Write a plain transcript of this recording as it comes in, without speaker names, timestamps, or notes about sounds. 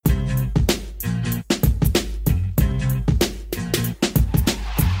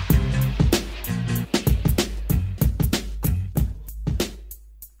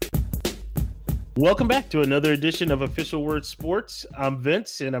Welcome back to another edition of Official Word Sports. I'm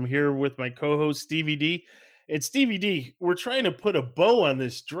Vince, and I'm here with my co-host Stevie D. And Stevie D, we're trying to put a bow on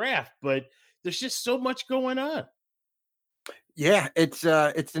this draft, but there's just so much going on. Yeah, it's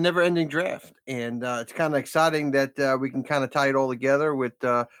the never-ending draft, and it's kind of exciting that we can kind of tie it all together with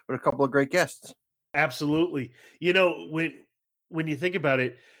a couple of great guests. Absolutely. You know, when you think about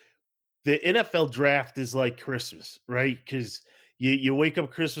it, the NFL draft is like Christmas, right? Because you wake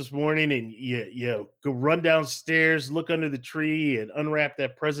up Christmas morning and you go run downstairs, look under the tree, and unwrap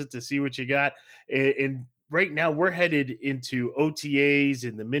that present to see what you got. And right now we're headed into OTAs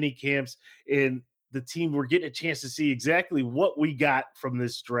and the mini camps, and the team we're getting a chance to see exactly what we got from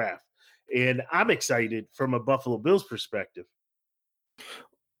this draft. And I'm excited from a Buffalo Bills perspective.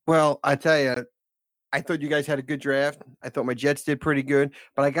 Well, I tell you, I thought you guys had a good draft. I thought my Jets did pretty good,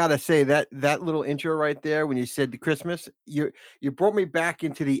 but I gotta say that little intro right there when you said the Christmas, you brought me back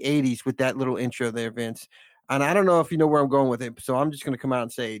into the '80s with that little intro there, Vince. And I don't know if you know where I'm going with it, so I'm just gonna come out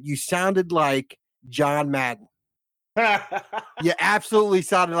and say it. You sounded like John Madden. You absolutely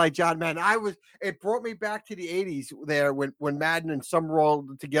sounded like John Madden. It brought me back to the '80s there when Madden and some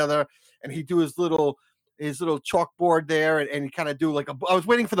rolled together, and he'd do his little chalkboard there, and he kind of do like I was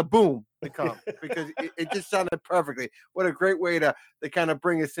waiting for the boom to come because it just sounded perfectly. What a great way to kind of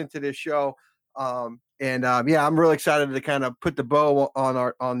bring us into this show. Yeah, I'm really excited to kind of put the bow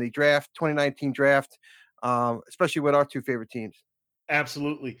on the draft 2019 draft, especially with our two favorite teams.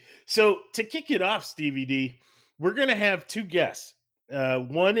 Absolutely. So to kick it off, Stevie D, we're going to have two guests.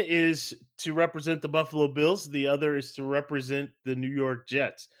 One is to represent the Buffalo Bills. The other is to represent the New York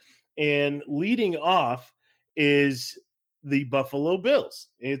Jets. And leading off is the Buffalo Bills.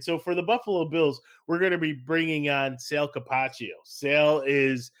 And so for the Buffalo Bills, we're going to be bringing on Sal Capaccio. Sal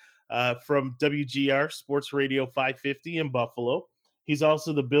is from WGR Sports Radio 550 in Buffalo. He's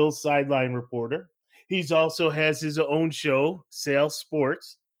also the Bills sideline reporter. He's also has his own show, Sal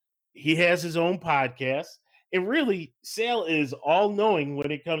Sports. He has his own podcast. And really, Sal is all-knowing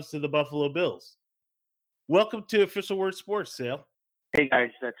when it comes to the Buffalo Bills. Welcome to Official Word Sports, Sal. Hey,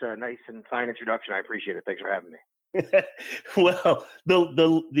 guys. That's a nice and fine introduction. I appreciate it. Thanks for having me. Well,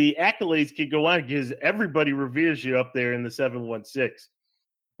 the accolades can go on because everybody reveres you up there in the 716.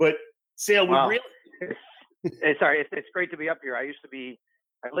 But, Sal, we really... It's great to be up here. I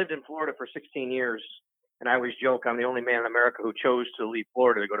lived in Florida for 16 years, and I always joke I'm the only man in America who chose to leave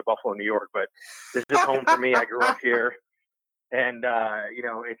Florida to go to Buffalo, New York. But this is home for me. I grew up here, and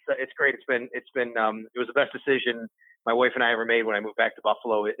it's great. It was the best decision my wife and I ever made when I moved back to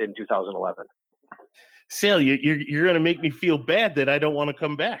Buffalo in 2011. Sal, you're going to make me feel bad that I don't want to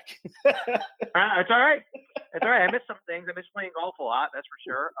come back. It's all right. It's all right. I miss some things. I miss playing golf a lot. That's for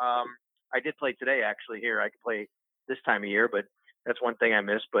sure. I did play today actually here. I could play this time of year, but that's one thing I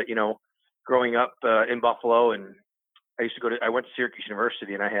miss. But, growing up in Buffalo, and I went to Syracuse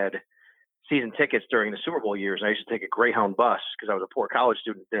University, and I had season tickets during the Super Bowl years. And I used to take a Greyhound bus because I was a poor college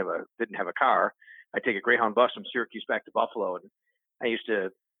student, didn't have a car. I'd take a Greyhound bus from Syracuse back to Buffalo. And I used to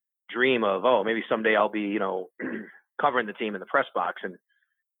dream of, maybe someday I'll be, covering the team in the press box. And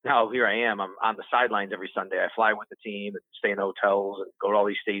now here I am. I'm on the sidelines every Sunday. I fly with the team and stay in hotels and go to all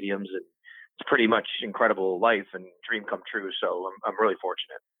these stadiums. And it's pretty much incredible life and dream come true. So I'm really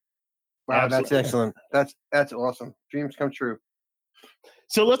fortunate. Wow, that's excellent. That's awesome. Dreams come true.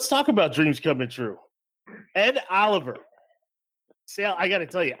 So let's talk about dreams coming true. Ed Oliver. Sal, I got to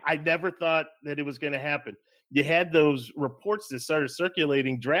tell you, I never thought that it was going to happen. You had those reports that started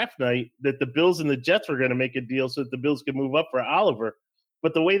circulating draft night that the Bills and the Jets were going to make a deal so that the Bills could move up for Oliver.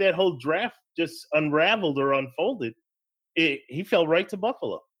 But the way that whole draft just unraveled or unfolded, he fell right to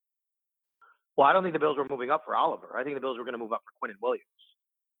Buffalo. Well, I don't think the Bills were moving up for Oliver. I think the Bills were going to move up for Quinnen Williams.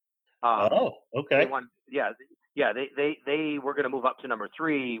 Okay. They were going to move up to number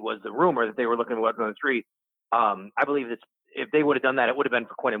 3 was the rumor that they were looking at number 3. I believe that if they would have done that, it would have been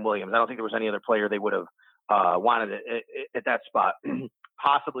for Quinnen Williams. I don't think there was any other player they would have wanted at that spot.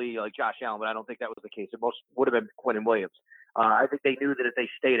 Possibly like Josh Allen, but I don't think that was the case. It most would have been Quinnen Williams. I think they knew that if they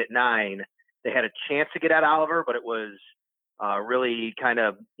stayed at 9, they had a chance to get at Oliver, but it was really kind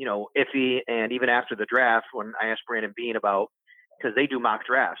of, iffy. And even after the draft, when I asked Brandon Beane about, because they do mock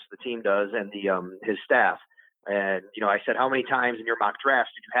drafts, the team does, and his staff. And, I said, how many times in your mock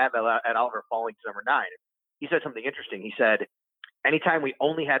drafts did you have at Oliver falling to number 9? He said something interesting. He said, anytime we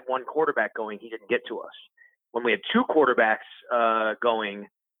only had one quarterback going, he didn't get to us. When we had 2 quarterbacks going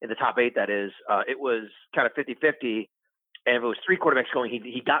in the top 8, that is, it was kind of 50-50. And if it was 3 quarterbacks going,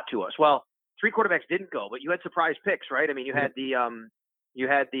 he got to us. Well, 3 quarterbacks didn't go, but you had surprise picks, right? I mean, you had the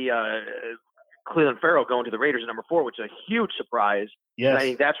Cleveland Farrell going to the Raiders at number 4, which is a huge surprise. Yes. And I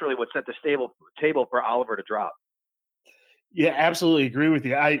think that's really what set the table for Oliver to drop. Yeah, absolutely agree with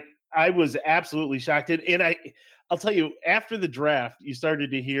you. I was absolutely shocked. And I'll tell you, after the draft, you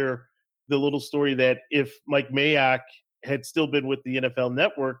started to hear the little story that if Mike Mayock had still been with the NFL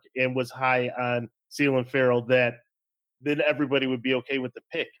Network and was high on Clelin Ferrell, that then everybody would be okay with the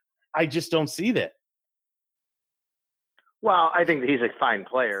pick. I just don't see that. Well, I think that he's a fine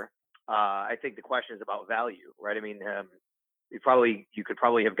player. I think the question is about value, right? I mean, you could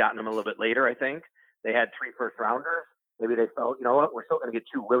probably have gotten him a little bit later. I think they had 3 first-rounders. Maybe they felt, you know what, we're still going to get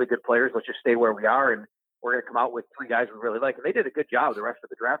 2 really good players. Let's just stay where we are, and we're going to come out with 3 guys we really like. And they did a good job the rest of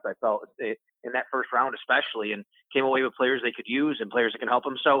the draft, I felt, in that first round especially, and came away with players they could use and players that can help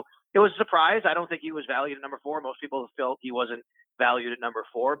them. So it was a surprise. I don't think he was valued at number 4. Most people felt he wasn't valued at number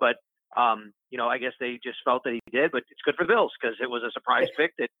 4, but I guess they just felt that he did. But it's good for the Bills because it was a surprise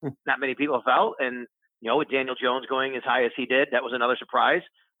pick that not many people felt. And, with Daniel Jones going as high as he did, that was another surprise.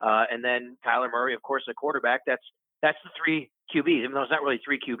 And then Kyler Murray, of course, the quarterback, that's the 3 QBs. Even though it's not really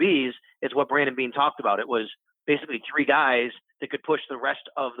 3 QBs, it's what Brandon Beane talked about. It was basically 3 guys that could push the rest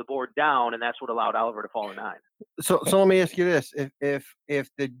of the board down, and that's what allowed Oliver to fall in 9. So let me ask you this: if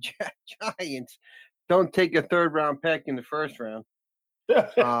the Giants don't take a 3rd round pick in the 1st round,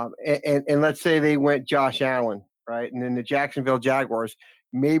 and let's say they went Josh Allen, right, and then the Jacksonville Jaguars,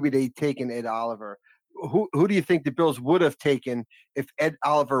 maybe they taken Ed Oliver. Who do you think the Bills would have taken if Ed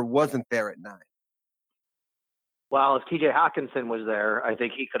Oliver wasn't there at 9? Well, if T.J. Hawkinson was there, I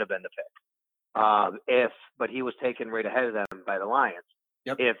think he could have been the pick. But he was taken right ahead of them by the Lions.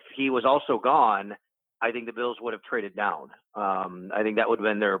 Yep. If he was also gone, I think the Bills would have traded down. I think that would have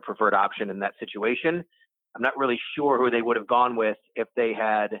been their preferred option in that situation. I'm not really sure who they would have gone with if they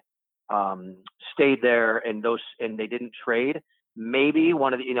had stayed there and they didn't trade. Maybe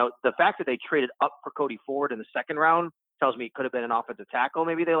one of the fact that they traded up for Cody Ford in the 2nd round tells me it could have been an offensive tackle.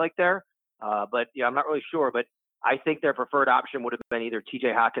 Maybe they like there. But I'm not really sure. But I think their preferred option would have been either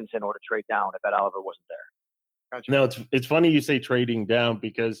T.J. Hawkinson or to trade down if Ed Oliver wasn't there. Gotcha. No, it's funny you say trading down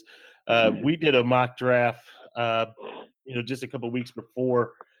because we did a mock draft, just a couple of weeks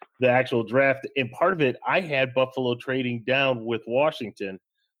before the actual draft, and part of it I had Buffalo trading down with Washington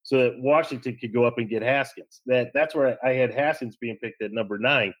so that Washington could go up and get Haskins. That's where I had Haskins being picked at number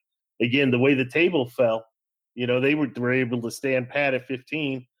 9. Again, the way the table fell, they were able to stand pat at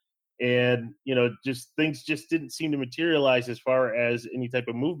 15. And, things just didn't seem to materialize as far as any type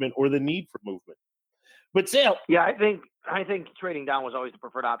of movement or the need for movement. But Sal. Yeah, I think trading down was always the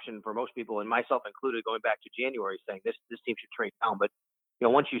preferred option for most people, and myself included, going back to January, saying this team should trade down. But,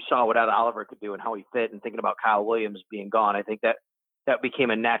 once you saw what Ed Oliver could do and how he fit, and thinking about Kyle Williams being gone, I think that became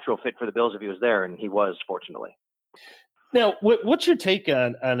a natural fit for the Bills if he was there, and he was, fortunately. Now, what's your take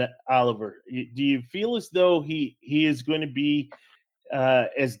on Oliver? Do you feel as though he is going to be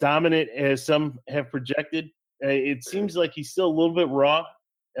as dominant as some have projected? It seems like he's still a little bit raw.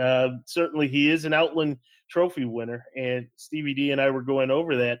 Certainly, he is an Outland Trophy winner, and Stevie D and I were going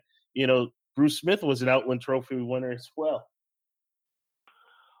over that. Bruce Smith was an Outland Trophy winner as well.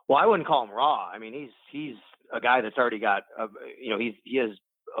 Well, I wouldn't call him raw. I mean, he's a guy that's already got, he has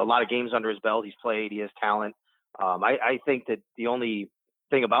a lot of games under his belt. He's played. He has talent. I think that the only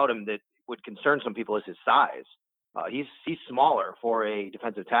thing about him that would concern some people is his size. He's smaller for a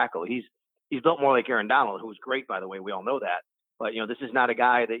defensive tackle. He's built more like Aaron Donald, who's great, by the way. We all know that. But, this is not a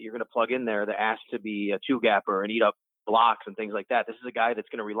guy that you're going to plug in there that asks to be a 2-gapper and eat up blocks and things like that. This is a guy that's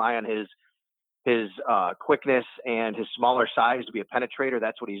going to rely on his quickness and his smaller size to be a penetrator.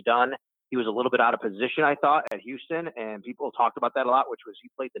 That's what he's done. He was a little bit out of position, I thought, at Houston, and people talked about that a lot, which was he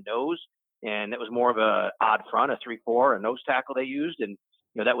played the nose, and it was more of a odd front, a 3-4, a nose tackle they used, and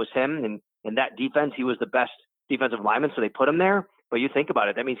that was him. And in that defense, he was the best defensive lineman, so they put him there. But you think about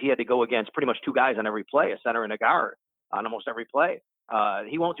it, that means he had to go against pretty much 2 guys on every play, a center and a guard on almost every play.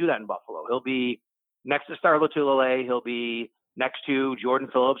 He won't do that in Buffalo. He'll be next to Star Lotulelei. He'll be next to Jordan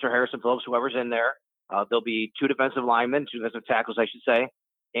Phillips or Harrison Phillips, whoever's in there. There'll be 2 defensive linemen, 2 defensive tackles, I should say,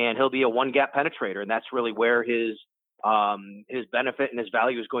 and he'll be a 1-gap penetrator, and that's really where his benefit and his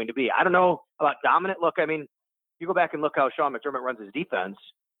value is going to be. I don't know about dominant. Look, I mean, you go back and look how Sean McDermott runs his defense.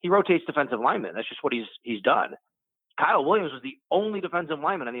 He rotates defensive linemen. That's just what he's done. Kyle Williams was the only defensive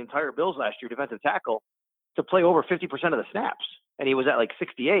lineman on the entire Bills last year, defensive tackle, to play over 50% of the snaps, and he was at like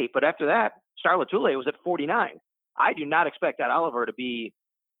 68. But after that, Star Lotulelei was at 49. I do not expect that Oliver to be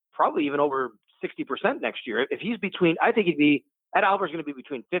probably even over 60% next year. If he's between, I think Ed Oliver's going to be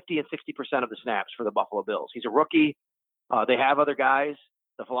between 50 and 60% of the snaps for the Buffalo Bills. He's a rookie. They have other guys.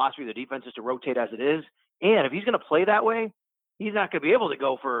 The philosophy of the defense is to rotate as it is. And if he's going to play that way, he's not going to be able to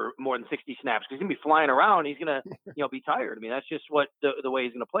go for more than 60 snaps because he's going to be flying around. He's going to, be tired. I mean, that's just what the way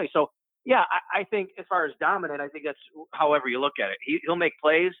he's going to play. So, yeah, I think as far as dominant, I think that's however you look at it. He'll make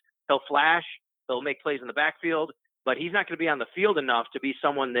plays. He'll flash. He'll make plays in the backfield. But he's not going to be on the field enough to be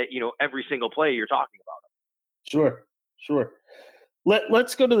someone that, every single play you're talking about. Sure.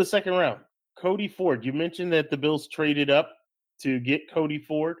 Let's go to the second round. Cody Ford. You mentioned that the Bills traded up to get Cody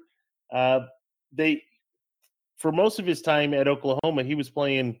Ford. For most of his time at Oklahoma, he was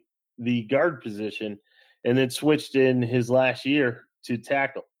playing the guard position and then switched in his last year to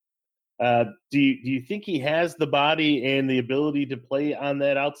tackle. Do you think he has the body and the ability to play on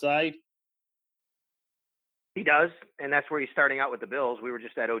that outside? He does, and that's where he's starting out with the Bills. We were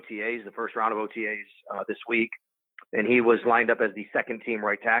just at OTAs, the first round of OTAs this week, and he was lined up as the second team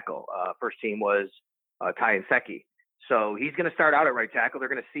right tackle. First team was Ty Nsekhe. So he's going to start out at right tackle. They're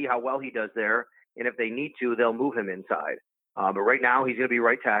going to see how well he does there, and if they need to, they'll move him inside. But right now, he's going to be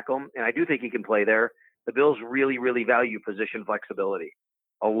right tackle, and I do think he can play there. The Bills really, really value position flexibility.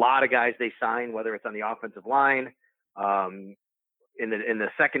 A lot of guys they sign, whether it's on the offensive line, in the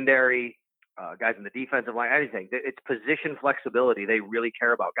secondary, guys in the defensive line, anything. It's position flexibility they really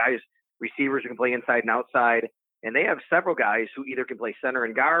care about. Guys, receivers who can play inside and outside, and they have several guys who either can play center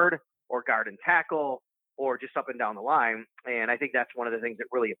and guard or guard and tackle or just up and down the line. And I think that's one of the things that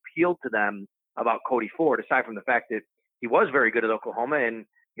really appealed to them about Cody Ford, aside from the fact that he was very good at Oklahoma and,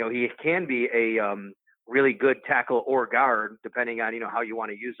 he can be a really good tackle or guard, depending on, how you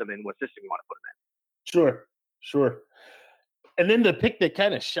want to use them and what system you want to put them in. Sure. And then the pick that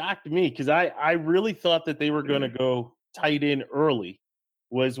kind of shocked me, because I really thought that they were going to go tight end early,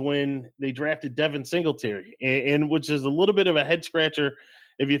 was when they drafted Devin Singletary, and which is a little bit of a head scratcher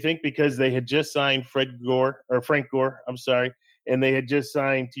if you think, because they had just signed Frank Gore, and they had just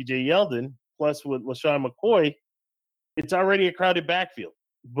signed TJ Yeldon, plus with LaShawn McCoy, it's already a crowded backfield.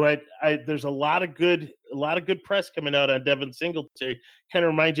 But there's a lot of good press coming out on Devin Singletary. Kind of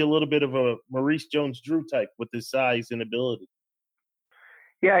reminds you a little bit of a Maurice Jones-Drew type with his size and ability.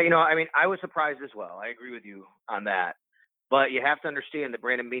 Yeah, I was surprised as well. I agree with you on that. But you have to understand that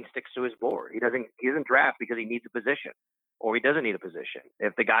Brandon Beane sticks to his board. He doesn't draft because he needs a position or he doesn't need a position.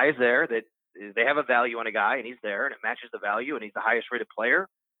 If the guy is there, that they have a value on a guy and he's there and it matches the value and he's the highest rated player,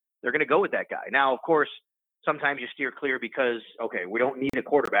 they're going to go with that guy. Now, of course, sometimes you steer clear because, okay, we don't need a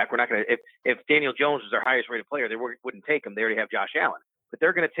quarterback. We're not going to – if Daniel Jones was their highest rated player, they wouldn't take him. They already have Josh Allen. But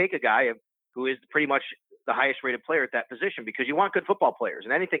they're going to take a guy who is pretty much the highest rated player at that position because you want good football players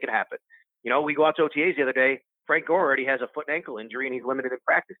and anything can happen. We go out to OTAs the other day. Frank Gore already has a foot and ankle injury and he's limited in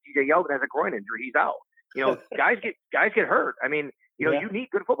practice. TJ Yeldon has a groin injury. He's out. Guys get hurt. I mean, you need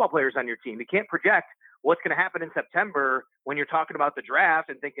good football players on your team. You can't project what's going to happen in September when you're talking about the draft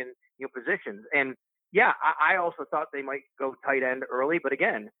and thinking, positions. And yeah, I also thought they might go tight end early, but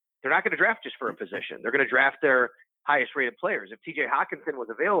again, they're not going to draft just for a position. They're going to draft their highest rated players. If TJ Hockenson was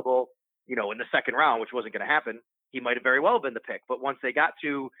available, in the second round, which wasn't going to happen, he might have very well been the pick. But once they got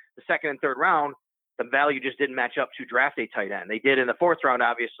to the second and third round, the value just didn't match up to draft a tight end. They did in the fourth round,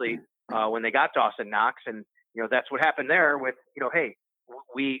 obviously, when they got Dawson Knox. And, that's what happened there with, hey,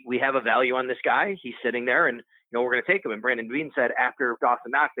 we have a value on this guy. He's sitting there and, we're going to take him. And Brandon Beane said after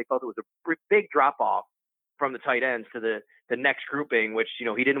Dawson Knox, they felt it was a big drop off from the tight ends to the next grouping, which,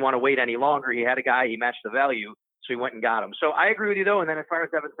 he didn't want to wait any longer. He had a guy, he matched the value. So he went and got him. So I agree with you, though. And then as far as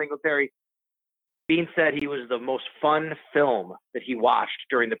Devin Singletary, Beane said he was the most fun film that he watched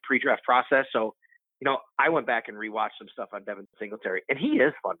during the pre-draft process. So, I went back and rewatched some stuff on Devin Singletary, and he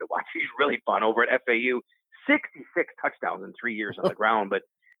is fun to watch. He's really fun over at FAU. 66 touchdowns in 3 years on the ground. But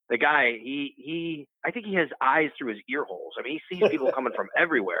the guy, I think he has eyes through his ear holes. I mean, he sees people coming from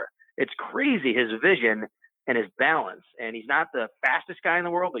everywhere. It's crazy, his vision and his balance. And he's not the fastest guy in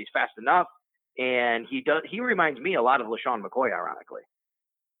the world, but he's fast enough. And he reminds me a lot of LaShawn McCoy, ironically.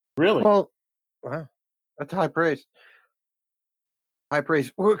 Really? Well, wow. That's high praise. High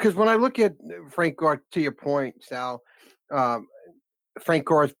praise. Because when I look at Frank Gore, to your point, Sal, Frank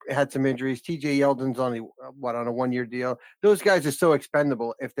Gore's had some injuries. TJ Yeldon's on a 1-year deal. Those guys are so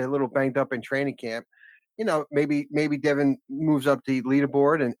expendable if they're a little banged up in training camp. Maybe Devin moves up the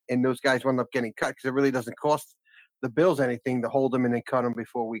leaderboard and those guys wind up getting cut because it really doesn't cost the Bills anything to hold them and then cut them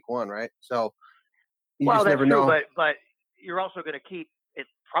before week 1, right? So you just never know. But you're also going to keep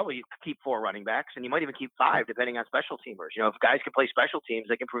 4 running backs, and you might even keep 5 depending on special teamers. If guys can play special teams,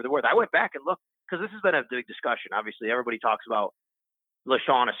 they can prove their worth. I went back and looked because this has been a big discussion. Obviously, everybody talks about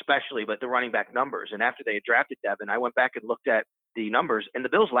LaShawn especially, but the running back numbers. And after they had drafted Devin, I went back and looked at the numbers. And the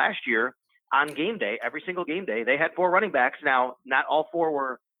Bills last year on game day, every single game day, they had 4 running backs. Now, not all 4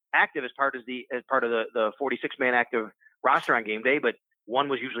 were active as part of the 46-man active roster on game day, but one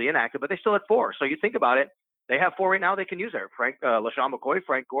was usually inactive, but they still had 4. So you think about it, they have 4 right now they can use there. LaShawn McCoy,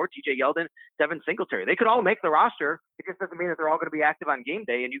 Frank Gore, TJ Yeldon, Devin Singletary. They could all make the roster. It just doesn't mean that they're all going to be active on game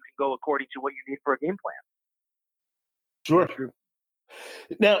day, and you can go according to what you need for a game plan. Sure.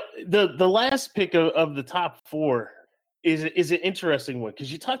 Now, the last pick of the top 4 is an interesting one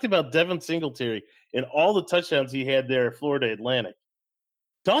because you talked about Devin Singletary and all the touchdowns he had there at Florida Atlantic.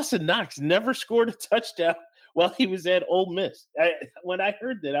 Dawson Knox never scored a touchdown while he was at Ole Miss. When I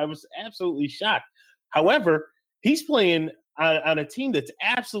heard that, I was absolutely shocked. However, he's playing on a team that's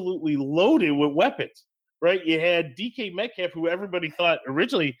absolutely loaded with weapons, right? You had DK Metcalf, who everybody thought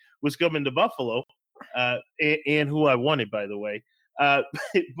originally was coming to Buffalo, and who I wanted, by the way.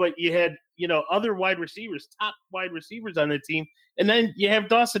 But you had, other wide receivers, top wide receivers on the team. And then you have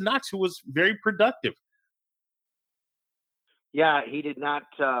Dawson Knox, who was very productive. Yeah, he did not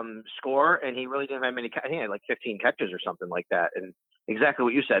score, and he really didn't have many. I think he had like 15 catches or something like that. And exactly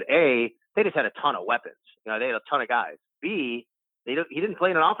what you said. A, they just had a ton of weapons. They had a ton of guys. B, he didn't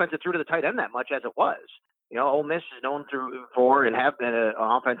play in an offense that threw to the tight end that much as it was. Ole Miss is known for and have been an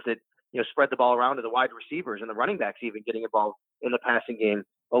offense that spread the ball around to the wide receivers and the running backs even getting involved in the passing game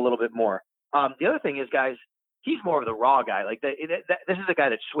a little bit more. The other thing is, guys, he's more of the raw guy. Like this is a guy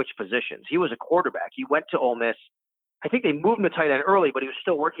that switched positions. He was a quarterback. He went to Ole Miss. I think they moved him to tight end early, but he was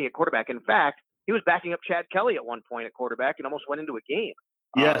still working at quarterback. In fact, he was backing up Chad Kelly at one point at quarterback and almost went into a game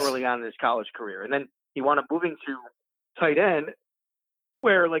early on in his college career. And then he wound up moving to tight end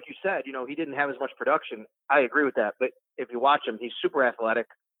where, like you said, he didn't have as much production. I agree with that. But if you watch him, he's super athletic.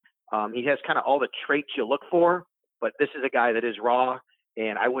 He has kind of all the traits you look for, but this is a guy that is raw,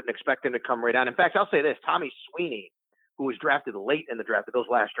 and I wouldn't expect him to come right on. In fact, I'll say this, Tommy Sweeney, who was drafted late in the draft, those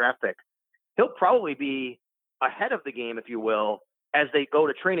last draft picks, he'll probably be ahead of the game, if you will, as they go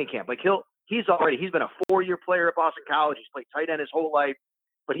to training camp. Like he's been a 4-year player at Boston College. He's played tight end his whole life,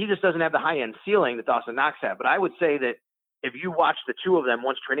 but he just doesn't have the high-end ceiling that Dawson Knox had. But I would say that if you watch the two of them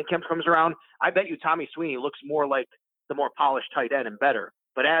once training camp comes around, I bet you Tommy Sweeney looks more like the more polished tight end and better.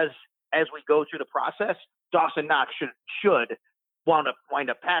 But as we go through the process, Dawson Knox should wind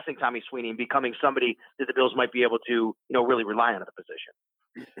up passing Tommy Sweeney and becoming somebody that the Bills might be able to, really rely on at the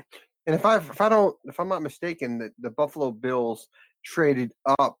position. And if I'm not mistaken, the Buffalo Bills traded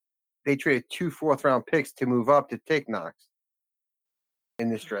up. They traded 2 4th-round picks to move up to take Knox in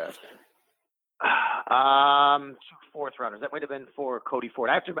this draft. 2 4th rounders. That might have been for Cody Ford.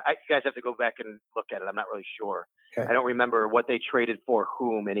 You guys have to go back and look at it. I'm not really sure. Okay. I don't remember what they traded for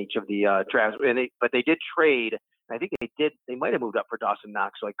whom in each of the drafts. But they did trade. I think they might have moved up for Dawson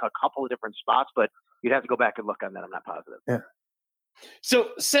Knox, like a couple of different spots. But you'd have to go back and look on that. I'm not positive. Yeah. So,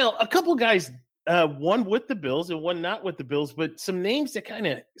 Sal, a couple guys, one with the Bills and one not with the Bills, but some names that kind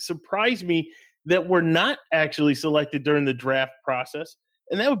of surprised me that were not actually selected during the draft process,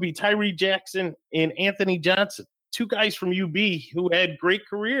 and that would be Tyree Jackson and Anthony Johnson, 2 guys from UB who had great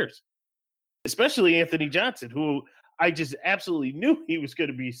careers, especially Anthony Johnson, who I just absolutely knew he was going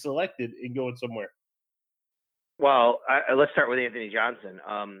to be selected and going somewhere. Well, let's start with Anthony Johnson.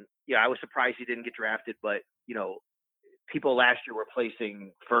 I was surprised he didn't get drafted, but, people last year were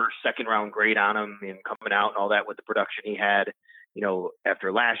placing 1st, 2nd-round grade on him and coming out and all that with the production he had,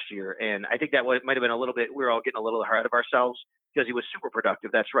 after last year. And I think that might have been a little bit, we were all getting a little ahead of ourselves because he was super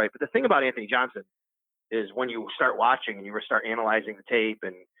productive. That's right. But the thing about Anthony Johnson is when you start watching and you start analyzing the tape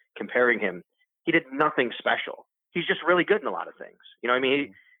and comparing him, he did nothing special. He's just really good in a lot of things.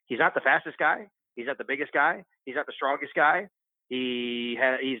 He's not the fastest guy. He's not the biggest guy. He's not the strongest guy. He's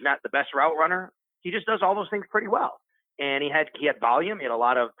not the best route runner. He just does all those things pretty well. And he had volume. He had a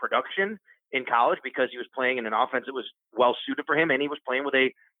lot of production in college because he was playing in an offense that was well suited for him, and he was playing with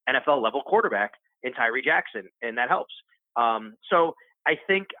a NFL level quarterback in Tyree Jackson, and that helps. So I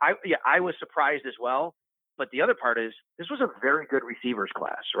think I was surprised as well. But the other part is this was a very good receivers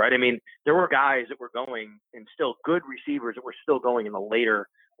class, right? I mean, there were guys that were going and still good receivers that were still going in the later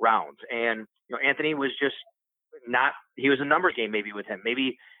rounds. And, Anthony was just not, he was a numbers game maybe with him.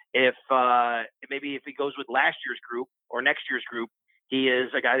 Maybe if he goes with last year's group or next year's group, he is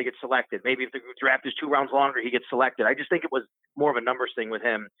a guy that gets selected. Maybe if the draft is 2 rounds longer, he gets selected. I just think it was more of a numbers thing with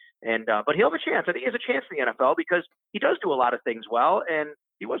him. And but he'll have a chance. I think he has a chance in the NFL because he does do a lot of things well, and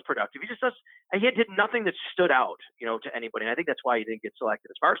he was productive. He just does. He did nothing that stood out, to anybody. And I think that's why he didn't get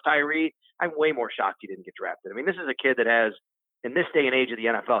selected. As far as Tyree, I'm way more shocked he didn't get drafted. I mean, this is a kid that has, in this day and age of the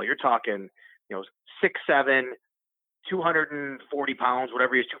NFL, you're talking, 6'7", 240 pounds,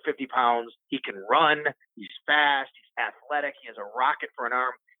 whatever he is, 250 pounds. He can run. He's fast. He's athletic. He has a rocket for an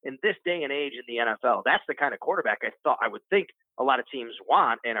arm. In this day and age in the NFL, that's the kind of quarterback I would think a lot of teams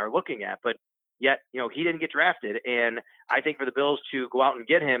want and are looking at. But, Yet, he didn't get drafted. And I think for the Bills to go out and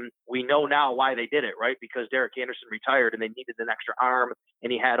get him, we know now why they did it, right? Because Derek Anderson retired and they needed an extra arm,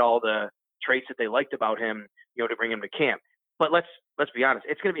 and he had all the traits that they liked about him, to bring him to camp. But let's be honest,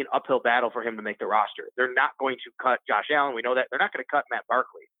 it's going to be an uphill battle for him to make the roster. They're not going to cut Josh Allen. We know that. They're not going to cut Matt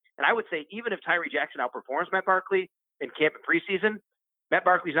Barkley. And I would say even if Tyree Jackson outperforms Matt Barkley in camp and preseason, Matt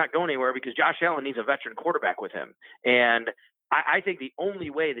Barkley's not going anywhere because Josh Allen needs a veteran quarterback with him. And I think the only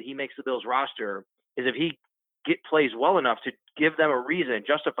way that he makes the Bills roster is if he plays well enough to give them a reason,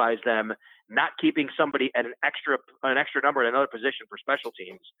 justifies them not keeping somebody at an extra number at another position for special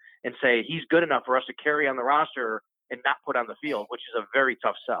teams, and say he's good enough for us to carry on the roster and not put on the field, which is a very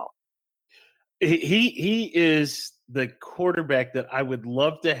tough sell. He is the quarterback that I would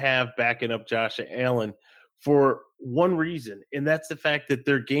love to have backing up Josh Allen for one reason, and that's the fact that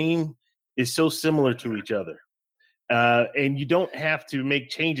their game is so similar to each other. And you don't have to make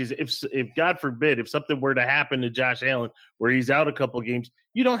changes. If God forbid, if something were to happen to Josh Allen where he's out a couple of games,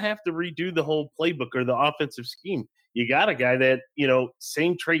 you don't have to redo the whole playbook or the offensive scheme. You got a guy that,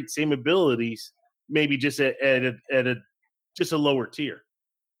 same traits, same abilities, maybe just at a lower tier.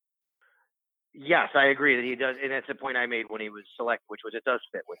 Yes, I agree that he does. And that's the point I made when he was selected, which was it does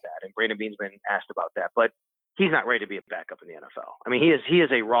fit with that. And Brandon Beane's been asked about that. But he's not ready to be a backup in the NFL. I mean, he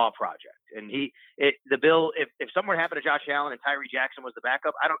is a raw project. And if something happened to Josh Allen and Tyree Jackson was the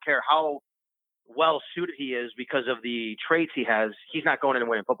backup, I don't care how well suited he is because of the traits he has. He's not going in and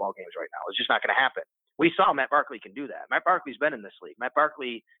winning football games right now. It's just not going to happen. We saw Matt Barkley can do that. Matt Barkley's been in this league. Matt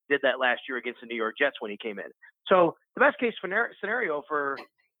Barkley did that last year against the New York Jets when he came in. So the best case scenario for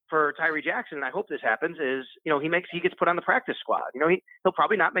Tyree Jackson, and I hope this happens, is he gets put on the practice squad. He'll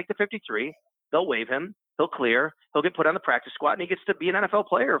probably not make the 53. They'll waive him. He'll clear. He'll get put on the practice squad, and he gets to be an NFL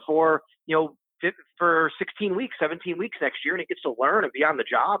player for 16 weeks, 17 weeks next year, and he gets to learn and be on the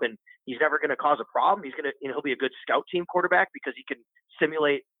job. And he's never going to cause a problem. He'll be a good scout team quarterback because he can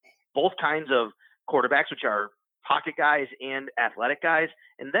simulate both kinds of quarterbacks, which are pocket guys and athletic guys.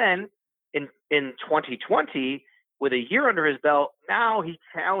 And then in 2020, with a year under his belt, now he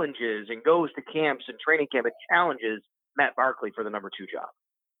challenges and goes to camps and training camp and challenges Matt Barkley for the number 2 job.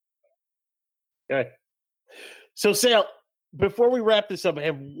 Okay. So, Sal, before we wrap this up, I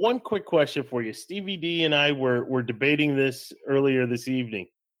have one quick question for you. Stevie D and I were debating this earlier this evening.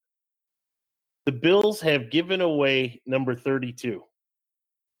 The Bills have given away number 32.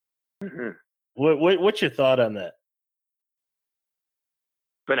 Mm-hmm. What's your thought on that?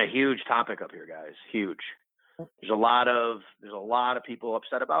 It's been a huge topic up here, guys. Huge. There's a lot of people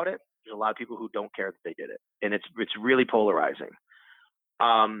upset about it. There's a lot of people who don't care that they did it, and it's really polarizing.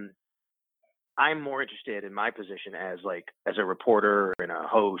 I'm more interested in my position as a reporter and a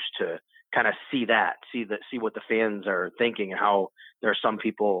host to kind of see what the fans are thinking and how there are some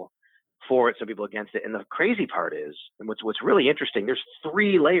people for it, some people against it. And the crazy part is, and what's really interesting, there's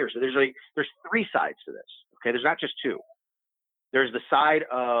 3 layers. There's 3 sides to this. Okay, there's not just 2. There's the side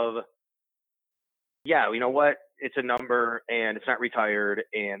of, yeah, you know what? It's a number and it's not retired.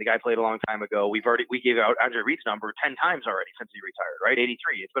 And the guy played a long time ago. We gave out Andre Reed's number 10 times already since he retired, right?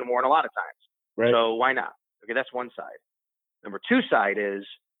 83. It's been worn a lot of times. Right. So why not? Okay, that's one side. Number 2 side is,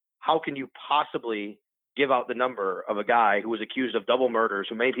 how can you possibly give out the number of a guy who was accused of double murders,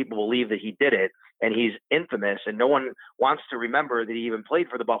 who many people believe that he did it, and he's infamous, and no one wants to remember that he even played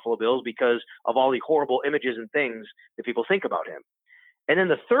for the Buffalo Bills because of all the horrible images and things that people think about him. And then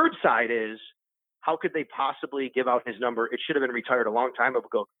the third side is, how could they possibly give out his number? It should have been retired a long time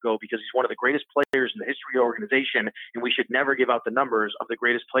ago because he's one of the greatest players in the history of the organization, and we should never give out the numbers of the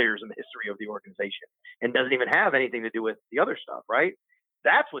greatest players in the history of the organization. And doesn't even have anything to do with the other stuff, right?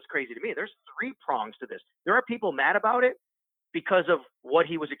 That's what's crazy to me. There's 3 prongs to this. There are people mad about it because of what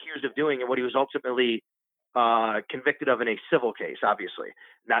he was accused of doing and what he was ultimately convicted of in a civil case, obviously,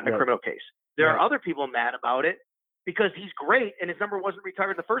 not in a criminal case. There are other people mad about it because he's great and his number wasn't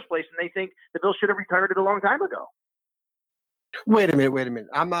retired in the first place, and they think the Bills should have retired it a long time ago. Wait a minute.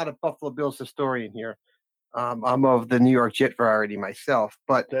 I'm not a Buffalo Bills historian here. I'm of the New York Jet variety myself,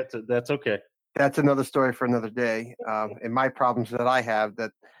 but that's okay. That's another story for another day. And my problems that I have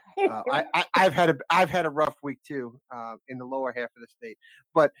that I've had a rough week too in the lower half of the state.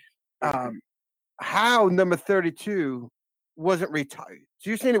 But how number 32 wasn't retired? So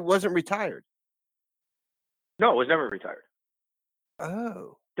you're saying it wasn't retired? No, it was never retired.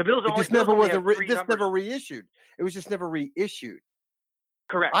 Oh, the Bills never reissued. It was just never reissued.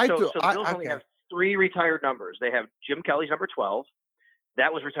 Correct. So the Bills only have 3 retired numbers. They have Jim Kelly's number 12.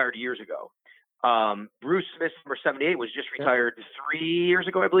 That was retired years ago. Bruce Smith's number 78 was just retired 3 years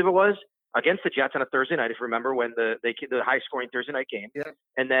ago, I believe it was, against the Jets on a Thursday night. If you remember when the high scoring Thursday night game. Yeah.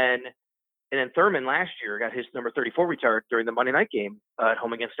 And then And then Thurman last year got his number 34 retired during the Monday night game at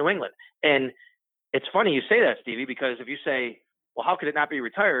home against New England. And it's funny you say that, Stevie, because if you say, well, how could it not be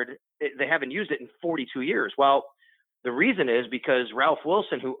retired? They haven't used it in 42 years. Well, the reason is because Ralph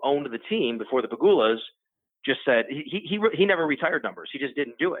Wilson, who owned the team before the Pagulas, just said he never retired numbers. He just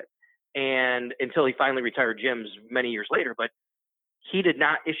didn't do it. And until he finally retired Jim's many years later. But he did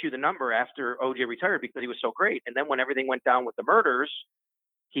not issue the number after OJ retired because he was so great. And then when everything went down with the murders,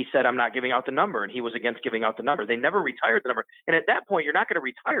 he said, I'm not giving out the number. And he was against giving out the number. They never retired the number. And at that point, you're not going to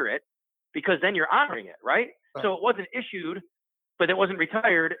retire it because then you're honoring it, right? So it wasn't issued, but it wasn't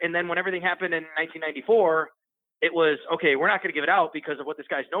retired. And then when everything happened in 1994, it was, okay, we're not going to give it out because of what this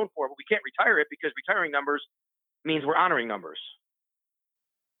guy's known for, but we can't retire it because retiring numbers means we're honoring numbers.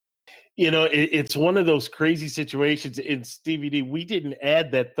 You know, it's one of those crazy situations. In Stevie D, we didn't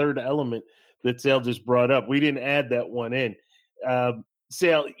add that third element that Sal just brought up. We didn't add that one in.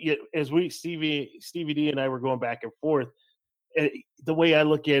 Sal, as Stevie D and I were going back and forth, the way I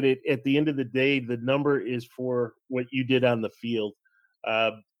look at it, at the end of the day, the number is for what you did on the field.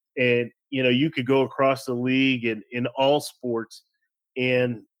 And, you know, you could go across the league and in all sports,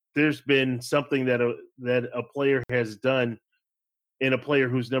 and there's been something that a player has done in a player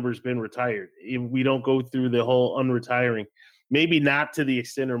whose number has been retired. We don't go through the whole unretiring, maybe not to the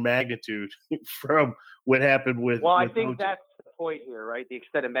extent or magnitude from what happened with. Well, I with think OJ. that's the point here, right? The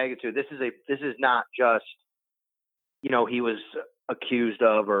extent of magnitude. This is not just, you know, he was accused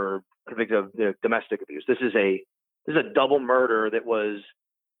of or convicted of domestic abuse. This is a double murder that was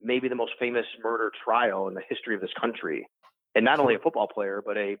maybe the most famous murder trial in the history of this country, and not only a football player,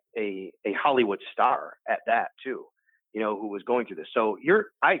 but a Hollywood star at that too. You know, who was going through this. So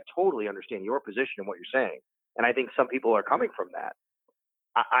I totally understand your position and what you're saying. And I think some people are coming from that.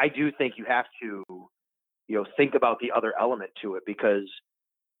 I do think you have to, you know, think about the other element to it because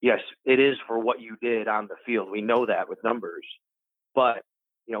yes, it is for what you did on the field. We know that with numbers, but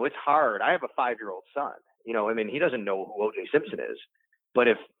you know, it's hard. I have a 5-year-old son, you know, I mean, he doesn't know who OJ Simpson is, but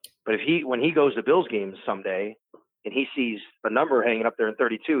when he goes to Bills games someday, and he sees a number hanging up there in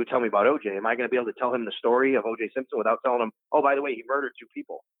 32, tell me about OJ. Am I going to be able to tell him the story of OJ Simpson without telling him, oh, by the way, he murdered 2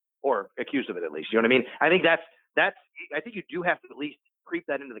 people, or accused of it at least? You know what I mean? I think I think you do have to at least creep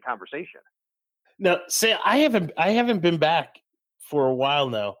that into the conversation. Now, say I haven't been back for a while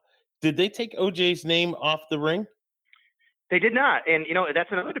now. Did they take OJ's name off the ring? They did not, and you know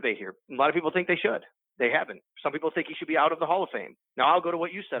that's another debate here. A lot of people think they should. They haven't. Some people think he should be out of the Hall of Fame. Now, I'll go to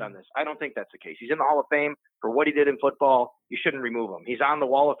what you said on this. I don't think that's the case. He's in the Hall of Fame for what he did in football. You shouldn't remove him. He's on the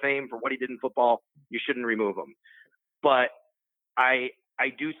Wall of Fame for what he did in football. You shouldn't remove him. But I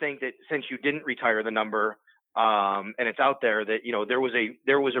do think that since you didn't retire the number, and it's out there that, you know, there was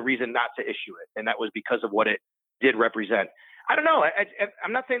a reason not to issue it, and that was because of what it did represent. I don't know.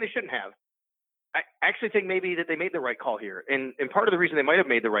 I'm not saying they shouldn't have. I actually think maybe that they made the right call here. And part of the reason they might have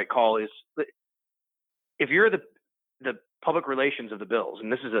made the right call is that if you're the public relations of the Bills,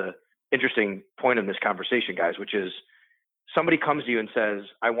 and this is a interesting point in this conversation, guys, which is somebody comes to you and says,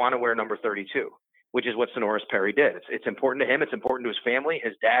 I want to wear number 32, which is what Sonoris Perry did. It's important to him. It's important to his family.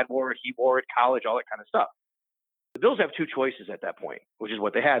 His dad wore it. He wore it, college, all that kind of stuff. The Bills have 2 choices at that point, which is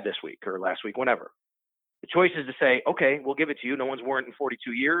what they had this week or last week, whenever. The choice is to say, okay, we'll give it to you. No one's worn it in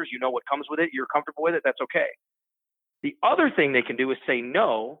 42 years. You know what comes with it. You're comfortable with it. That's okay. The other thing they can do is say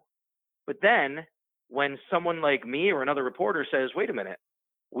no, but then when someone like me or another reporter says, wait a minute,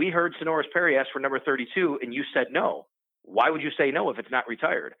 we heard Sonoris Perry ask for number 32 and you said no. Why would you say no if it's not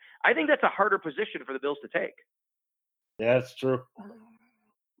retired? I think that's a harder position for the Bills to take. That's true.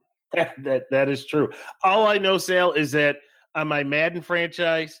 That is true. All I know, Sal, is that on my Madden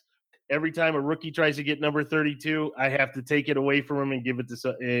franchise, every time a rookie tries to get number 32, I have to take it away from him and give it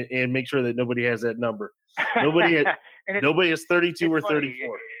to and make sure that nobody has that number. Nobody has 32 or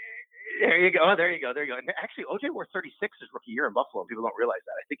 34. There you go. There you go. And actually, OJ wore 36 his rookie year in Buffalo. People don't realize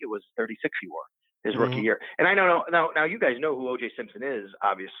that. I think it was 36 he wore his rookie year. And I know now you guys know who OJ Simpson is,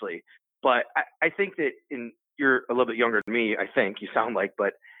 obviously. But I think that you're a little bit younger than me, I think you sound like.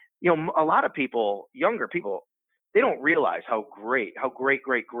 But, you know, a lot of people, younger people, they don't realize how great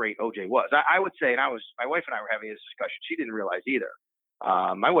OJ was. I would say, and my wife and I were having this discussion. She didn't realize either.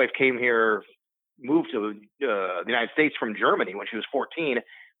 My wife came here, moved to the United States from Germany when she was 14,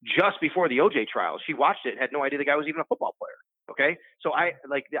 just before the OJ trial. She watched it, had no idea the guy was even a football player. Okay. So I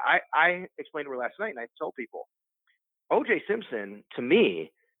explained to her last night, and I told people, OJ Simpson, to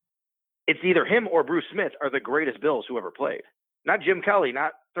me, it's either him or Bruce Smith are the greatest Bills who ever played. Not Jim Kelly,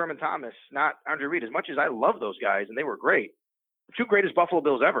 not Thurman Thomas, not Andre Reed. As much as I love those guys and they were great, the 2 greatest Buffalo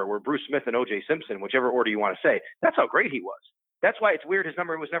Bills ever were Bruce Smith and OJ Simpson, whichever order you want to say. That's how great he was. That's why it's weird his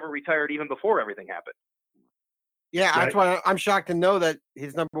number was never retired even before everything happened. Yeah, Right. that's why I'm shocked to know that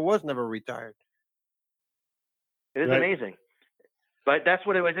his number was never retired. It is Right. amazing. But that's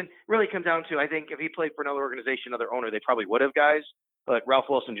what it was. And really comes down to, I think if he played for another organization, another owner, they probably would have, guys. But Ralph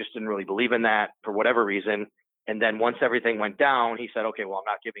Wilson just didn't really believe in that for whatever reason. And then once everything went down, he said, okay, well, I'm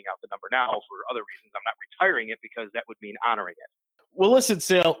not giving out the number now for other reasons. I'm not retiring it because that would mean honoring it. Well, listen,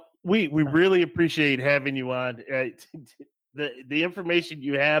 Sale, we really appreciate having you on. The information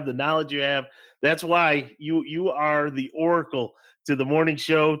you have, the knowledge you have, that's why you are the oracle to the morning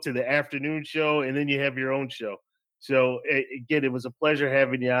show, to the afternoon show, and then you have your own show. So again, it was a pleasure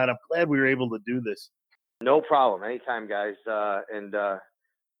having you on. I'm glad we were able to do this. No problem. Anytime, guys. And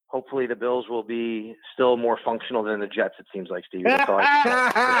hopefully the Bills will be still more functional than the Jets, it seems like, Steve. That's all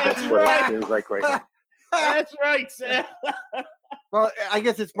I That's what right. it seems like right now. That's right, Sal. Well, I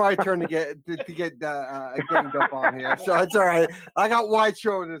guess it's my turn to get ganged up on here, so it's all right. I got wide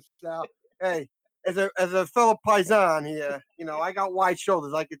shoulders now. Hey, as a fellow paisan here, I got wide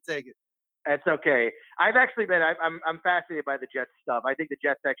shoulders. I could take it. That's okay. I've actually been. I'm fascinated by the Jets stuff. I think the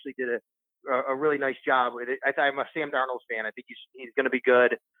Jets actually did a really nice job with it. I'm a Sam Darnold fan. I think he's going to be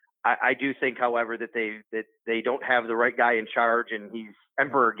good. I do think, however, that they don't have the right guy in charge, and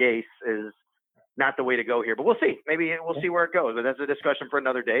Emperor Gase is not the way to go here. But we'll see. Maybe we'll see where it goes. But that's a discussion for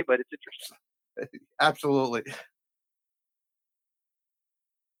another day. But it's interesting. Absolutely.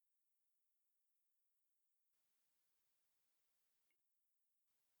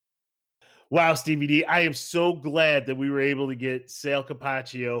 Wow, Stevie D, I am so glad that we were able to get Sal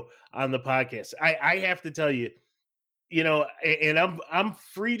Capaccio on the podcast. I have to tell you, and I'm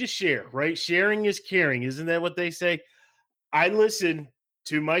free to share, right? Sharing is caring, isn't that what they say? I listen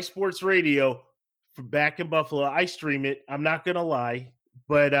to my sports radio from back in Buffalo. I stream it. I'm not gonna lie,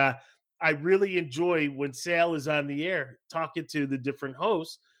 but I really enjoy when Sal is on the air talking to the different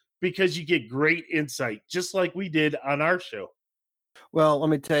hosts because you get great insight, just like we did on our show. Well, let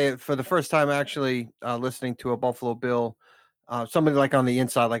me tell you, for the first time actually listening to a Buffalo Bill, somebody like on the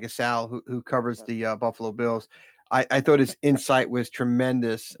inside, like a Sal who covers the Buffalo Bills, I thought his insight was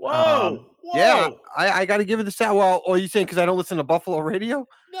tremendous. Whoa! Yeah, I got to give it to Sal. Well, are you saying because I don't listen to Buffalo radio?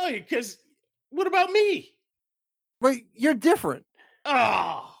 No, because what about me? Well, you're different.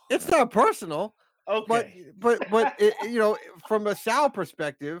 Oh, It's not personal. okay. But from a Sal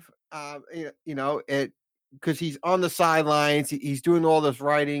perspective, because he's on the sidelines, he's doing all this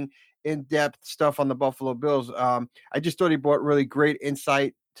writing, in-depth stuff on the Buffalo Bills. I just thought he brought really great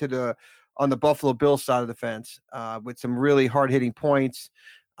insight on the Buffalo Bills side of the fence, with some really hard-hitting points,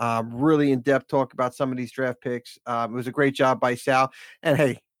 really in-depth talk about some of these draft picks. It was a great job by Sal. And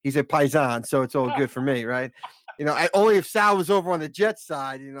hey, he's a paisan, so it's all good for me, right? Only if Sal was over on the Jets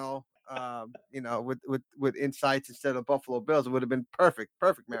side, with insights instead of Buffalo Bills, it would have been perfect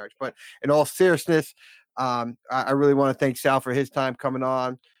marriage. But in all seriousness, I really want to thank Sal for his time coming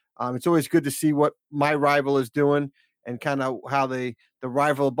on. It's always good to see what my rival is doing and kind of how the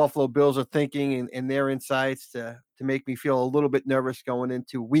rival Buffalo Bills are thinking and their insights to make me feel a little bit nervous going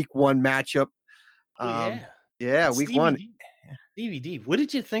into week 1 matchup. Week 1. Stevie D, what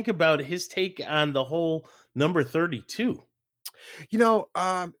did you think about his take on the whole number 32?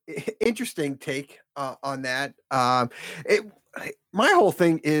 Interesting take on that. My whole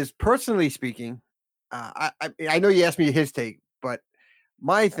thing is, personally speaking, I know you asked me his take, but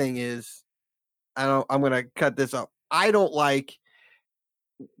my thing is, I'm going to cut this up. I don't like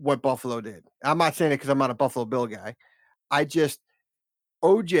what Buffalo did. I'm not saying it because I'm not a Buffalo Bill guy.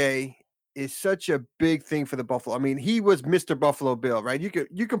 OJ is such a big thing for the Buffalo. I mean, he was Mr. Buffalo Bill, right? You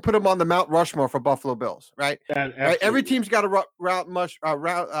can put him on the Mount Rushmore for Buffalo Bills, right? Right? Every team's got a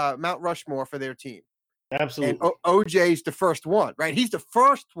Mount Rushmore for their team. Absolutely. And OJ's the first one, right? He's the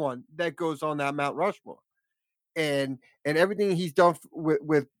first one that goes on that Mount Rushmore, and everything he's done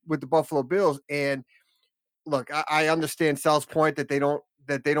with the Buffalo Bills. And look, I understand Sal's point that they don't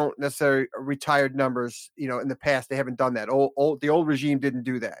necessarily retired numbers. In the past they haven't done that. The old regime didn't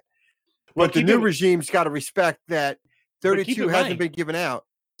do that. But the new regime's got to respect that 32 hasn't been given out.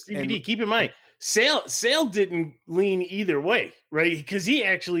 CBD, keep in mind, Sale didn't lean either way, right? Because he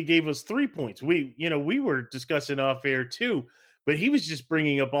actually gave us 3 points. We were discussing off air too, but he was just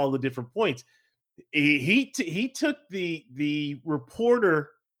bringing up all the different points. He took the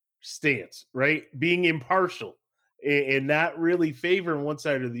reporter stance, right? Being impartial and not really favoring one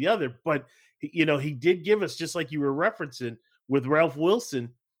side or the other. But, he did give us, just like you were referencing with Ralph Wilson,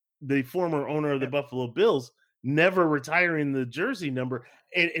 the former owner of the Buffalo Bills, never retiring the jersey number.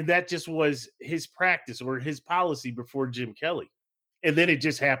 And that just was his practice or his policy before Jim Kelly. And then it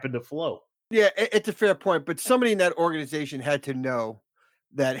just happened to flow. Yeah, it's a fair point, but somebody in that organization had to know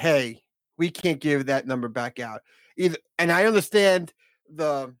that, hey, we can't give that number back out either. And I understand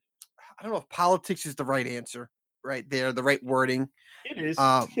I don't know if politics is the right answer right there, the right wording. It is.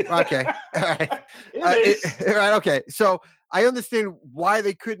 Okay. All right. It is. Right. Okay. So I understand why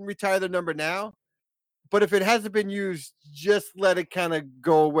they couldn't retire the number now, but if it hasn't been used, just let it kind of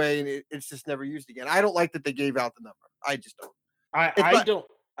go away and it's just never used again. I don't like that they gave out the number. I just don't.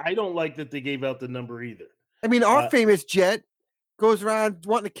 I don't like that they gave out the number either. I mean, our famous Jet goes around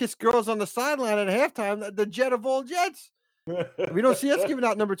wanting to kiss girls on the sideline at halftime. The Jet of all Jets. We don't see us giving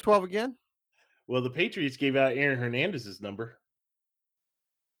out number 12 again. Well, the Patriots gave out Aaron Hernandez's number.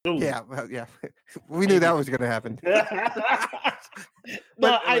 Ooh. Yeah, well, yeah, we knew that was going to happen.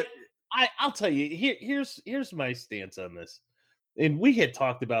 I'll tell you. Here's my stance on this, and we had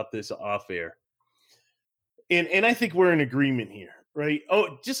talked about this off air, and I think we're in agreement here, right?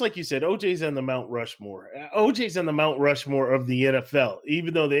 Oh, just like you said, OJ's on the Mount Rushmore. OJ's on the Mount Rushmore of the NFL,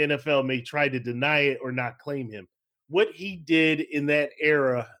 even though the NFL may try to deny it or not claim him. What he did in that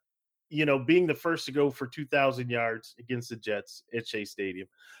era, being the first to go for 2,000 yards against the Jets at Shea Stadium,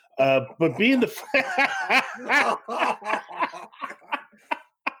 but being the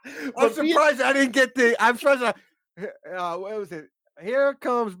I'm surprised I didn't get I'm surprised. What was it? Here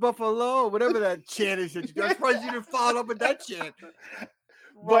comes Buffalo, whatever that chant is. I'm surprised you didn't follow up with that chant.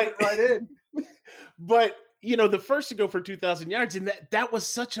 But right in. But the first to go for 2,000 yards, and that was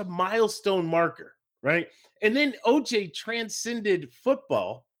such a milestone marker, right? And then OJ transcended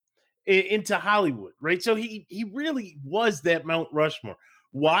football into Hollywood, right? So he really was that Mount Rushmore.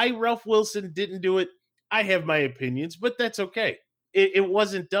 Why Ralph Wilson didn't do it, I have my opinions, but that's okay. It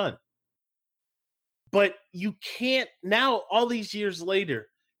wasn't done. But you can't now, all these years later,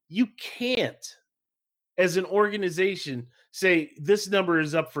 you can't, as an organization, say this number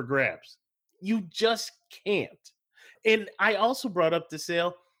is up for grabs. You just can't. And I also brought up the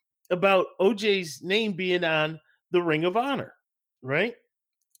sale about OJ's name being on the Ring of Honor, right?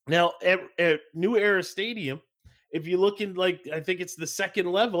 Now, at New Era Stadium, if you look in, I think it's the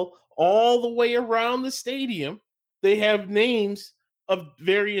second level, all the way around the stadium, they have names of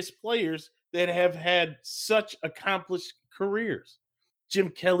various players that have had such accomplished careers. Jim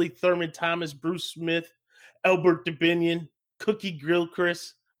Kelly, Thurman Thomas, Bruce Smith, Albert DeBinion, Cookie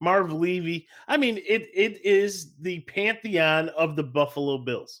Gilchrist, Marv Levy. I mean, it is the pantheon of the Buffalo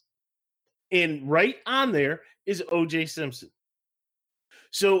Bills. And right on there is O.J. Simpson.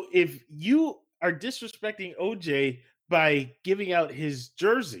 So if you are disrespecting OJ by giving out his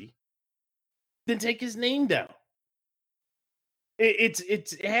jersey, then take his name down.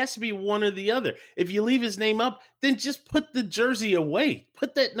 It has to be one or the other. If you leave his name up, then just put the jersey away.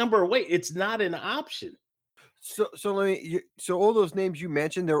 Put that number away. It's not an option. So all those names you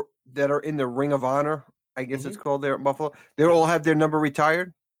mentioned there that are in the Ring of Honor, I guess it's called there at Buffalo, they all have their number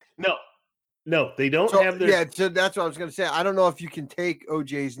retired? No, they don't have their. Yeah, so that's what I was going to say. I don't know if you can take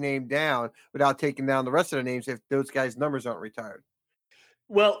OJ's name down without taking down the rest of the names if those guys' numbers aren't retired.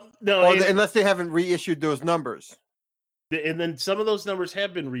 Well, no, unless they haven't reissued those numbers. And then some of those numbers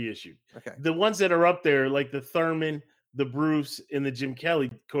have been reissued. Okay. The ones that are up there, like the Thurman, the Bruce, and the Jim Kelly,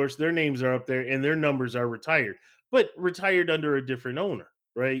 of course, their names are up there and their numbers are retired, but retired under a different owner,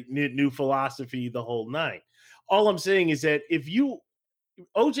 right? New philosophy, the whole nine. All I'm saying is that if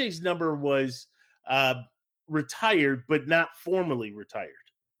OJ's number was retired, but not formally retired,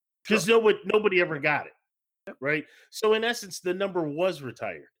 because nobody ever got it, right? So in essence, the number was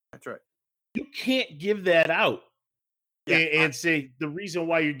retired. That's right. You can't give that out. And say the reason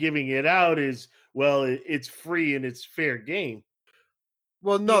why you're giving it out is, well, it's free and it's fair game.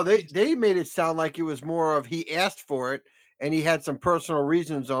 Well, no, they made it sound like it was more of he asked for it and he had some personal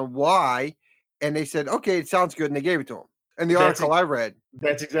reasons on why, and they said, okay, it sounds good, and they gave it to him. And the article I read.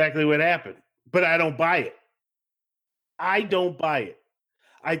 That's exactly what happened. But I don't buy it. I don't buy it.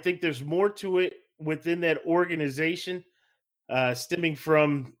 I think there's more to it within that organization, stemming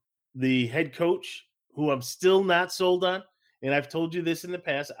from the head coach, who I'm still not sold on. And I've told you this in the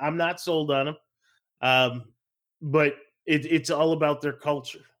past. I'm not sold on him. But it's all about their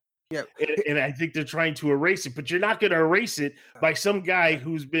culture. Yeah. And I think they're trying to erase it. But you're not going to erase it by some guy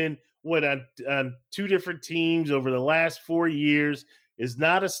who's been, on two different teams over the last 4 years, is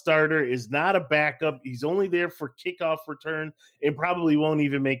not a starter, is not a backup. He's only there for kickoff return and probably won't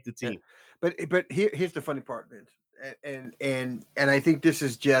even make the team. But here's the funny part, Vince. And I think this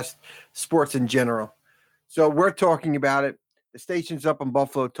is just sports in general. So we're talking about it. The stations up in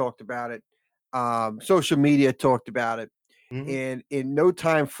Buffalo talked about it. Social media talked about it. Mm-hmm. And in no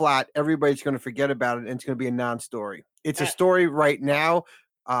time flat, everybody's going to forget about it, and it's going to be a non-story. It's a story right now,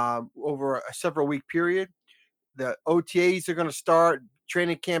 over a several-week period. The OTAs are going to start.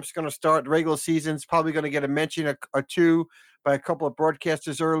 Training camp's going to start. The regular season's probably going to get a mention or two by a couple of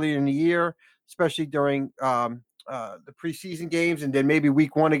broadcasters early in the year, especially during the preseason games, and then maybe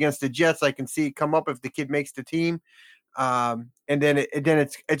week 1 against the Jets. I can see it come up if the kid makes the team, and then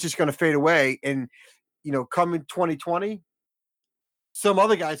it's just going to fade away. And coming 2020, some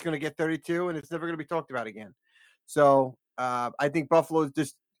other guy's going to get 32, and it's never going to be talked about again. So I think Buffalo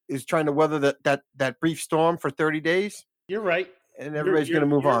is trying to weather that brief storm for 30 days. You're right. And everybody's going to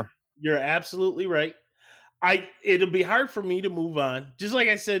move on. You're absolutely right. It'll be hard for me to move on. Just like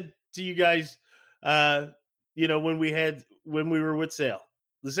I said to you guys, when we were with Sale,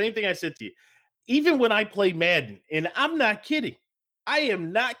 the same thing I said to you, even when I play Madden, and I'm not kidding. I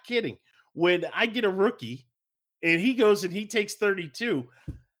am not kidding. When I get a rookie and he goes and he takes 32,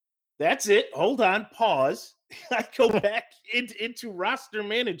 that's it. Hold on, pause. I go back into roster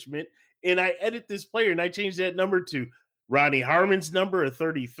management and I edit this player and I change that number to Ronnie Harmon's number of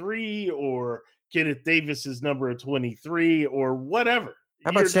 33 or Kenneth Davis's number of 23 or whatever.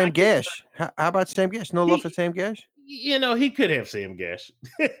 How about Sam Gash? How about Sam Gash? No love for Sam Gash? He could have Sam Gash.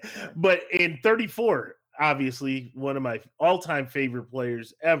 But in 34, obviously, one of my all-time favorite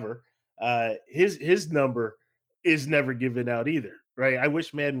players ever, his number is never given out either, right? I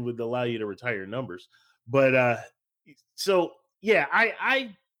wish Madden would allow you to retire numbers. But so, yeah,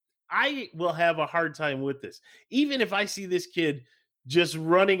 I will have a hard time with this. Even if I see this kid just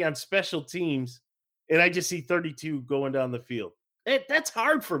running on special teams and I just see 32 going down the field. That's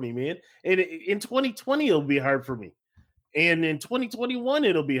hard for me, man. And in 2020, it'll be hard for me. And in 2021,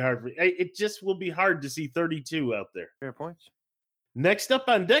 it'll be hard for me. It just will be hard to see 32 out there. Fair points. Next up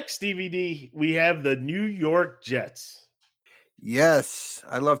on deck, Stevie D, we have the New York Jets. Yes,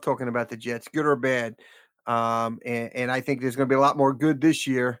 I love talking about the Jets, good or bad. And I think there's going to be a lot more good this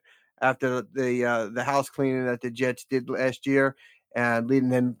year after the house cleaning that the Jets did last year, and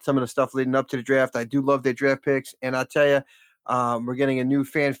leading some of the stuff leading up to the draft. I do love their draft picks, and I'll tell you, we're getting a new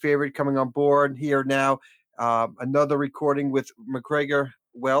fan favorite coming on board here now. Another recording with McGregor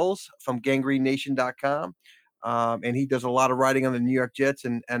Wells from GangreneNation.com. And he does a lot of writing on the New York Jets,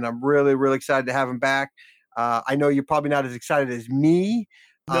 and I'm really, really excited to have him back. I know you're probably not as excited as me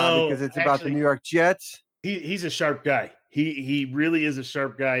because it's about the New York Jets. He's a sharp guy. He really is a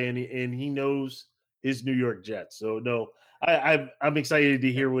sharp guy, and he knows his New York Jets. So no, I'm excited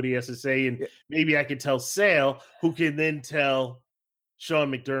to hear what he has to say, and maybe I can tell Sale, who can then tell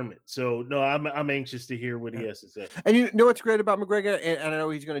Sean McDermott. So no, I'm anxious to hear what he has to say. And you know what's great about McGregor, and I know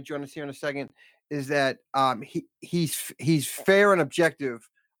he's going to join us here in a second, is that he's fair and objective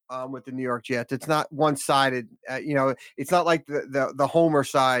with the New York Jets. It's not one-sided. It's not like the Homer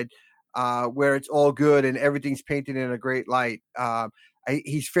side where it's all good and everything's painted in a great light.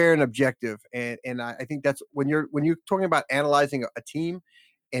 He's fair and objective, and I think that's when you're talking about analyzing a team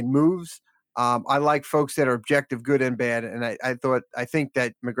and moves. I like folks that are objective, good and bad, and I think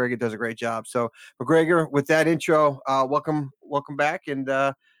that McGregor does a great job. So McGregor, with that intro, welcome back, and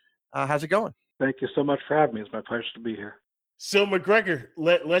how's it going? Thank you so much for having me. It's my pleasure to be here. So McGregor,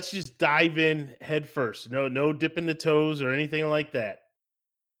 let's just dive in head first. No dipping the toes or anything like that.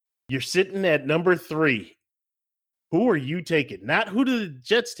 You're sitting at number 3. Who are you taking? Not who do the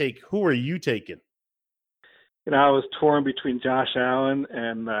Jets take? Who are you taking? I was torn between Josh Allen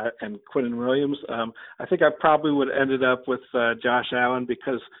and Quinnen Williams. I think I probably would have ended up with Josh Allen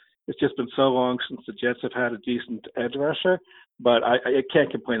because it's just been so long since the Jets have had a decent edge rusher. But I can't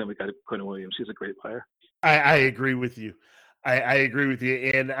complain that we got Quinnen Williams. He's a great player. I agree with you. I agree with you.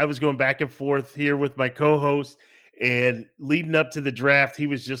 And I was going back and forth here with my co-host. And leading up to the draft, he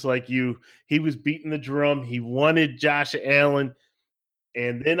was just like you. He was beating the drum. He wanted Josh Allen.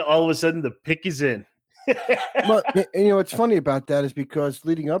 And then all of a sudden, the pick is in. Well, what's funny about that is because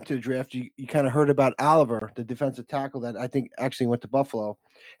leading up to the draft, you kind of heard about Oliver, the defensive tackle that I think actually went to Buffalo.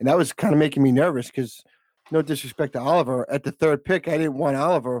 And that was kind of making me nervous because, no disrespect to Oliver, at the 3rd pick, I didn't want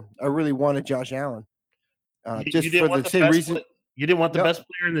Oliver. I really wanted Josh Allen. Just for the same reason. You didn't want the best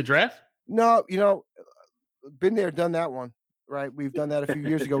player in the draft? No, been there, done that one, right? We've done that a few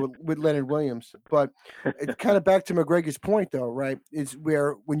years ago with Leonard Williams. But it's kind of back to McGregor's point, though, right? Is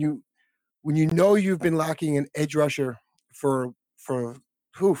where when you know you've been lacking an edge rusher for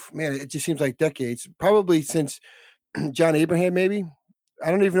it just seems like decades, probably since John Abraham, maybe. I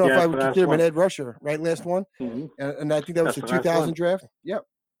don't even know if I would consider him an edge rusher, right? Last one. Mm-hmm. And I think that was the 2000 draft. Yep.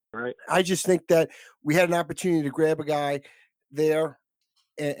 Right. I just think that we had an opportunity to grab a guy there,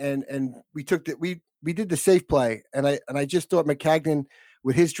 and we took that. We did the safe play, and I just thought McCagnon,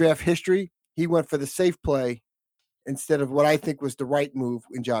 with his draft history, he went for the safe play instead of what I think was the right move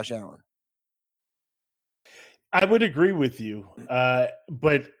in Josh Allen. I would agree with you.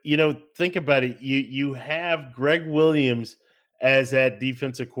 But, think about it. You have Greg Williams as that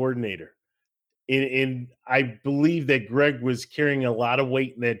defensive coordinator. And I believe that Greg was carrying a lot of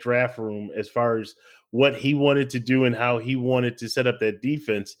weight in that draft room as far as what he wanted to do and how he wanted to set up that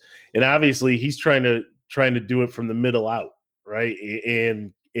defense. And obviously he's trying to do it from the middle out, right?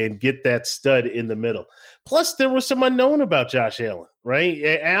 And get that stud in the middle. Plus, there was some unknown about Josh Allen, right?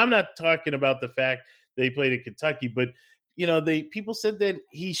 And I'm not talking about the fact they played at Kentucky, but people said that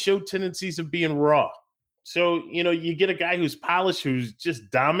he showed tendencies of being raw. So, you get a guy who's polished, who's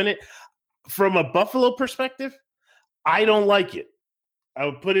just dominant. From a Buffalo perspective, I don't like it. I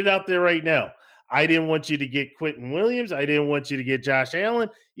would put it out there right now. I didn't want you to get Quentin Williams. I didn't want you to get Josh Allen.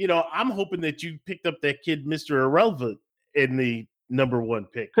 I'm hoping that you picked up that kid, Mr. Irrelevant, in the number 1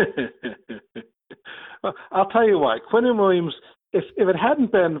 pick. Well, I'll tell you what, Quentin Williams, if it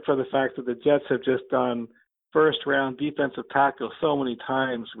hadn't been for the fact that the Jets have just done first-round defensive tackle so many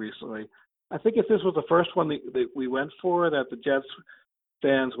times recently, I think if this was the first one that we went for, that the Jets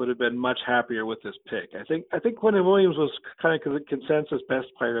fans would have been much happier with this pick. I think Quentin Williams was kind of the consensus best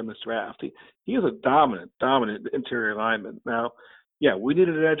player in this draft. He is a dominant interior lineman. Now, yeah, we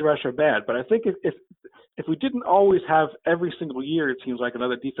needed an edge rusher bad, but I think if we didn't always have every single year, it seems like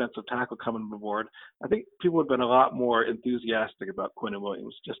another defensive tackle coming on board, I think people would have been a lot more enthusiastic about Quentin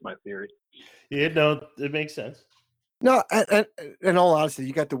Williams. Just my theory. Yeah, no, it makes sense. No, and in all honesty,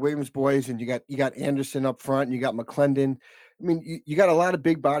 you got the Williams boys, and you got Anderson up front, and you got McClendon. I mean, you got a lot of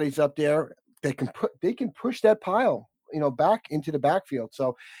big bodies up there. They can push that pile, back into the backfield.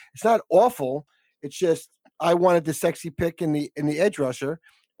 So it's not awful. It's just I wanted the sexy pick in the edge rusher.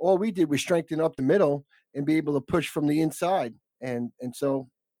 All we did was strengthen up the middle and be able to push from the inside. And so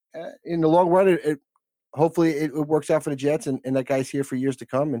in the long run, hopefully it works out for the Jets, and that guy's here for years to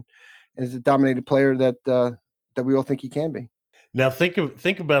come, and is a dominated player that we all think he can be. Now think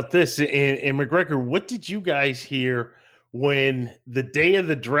about this, and McGregor, what did you guys hear when the day of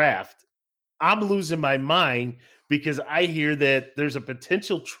the draft? I'm losing my mind because I hear that there's a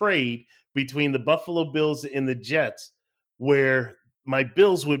potential trade between the Buffalo Bills and the Jets where my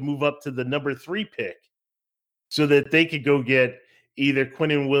Bills would move up to the number 3 pick so that they could go get either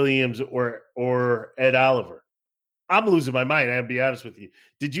Quentin Williams or Ed Oliver. I'm losing my mind, I'll be honest with you.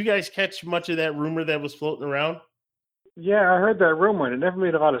 Did you guys catch much of that rumor that was floating around? Yeah, I heard that rumor, and it never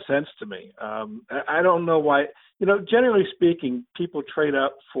made a lot of sense to me. I don't know why. Generally speaking, people trade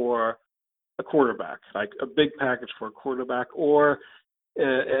up for a quarterback, like a big package for a quarterback, or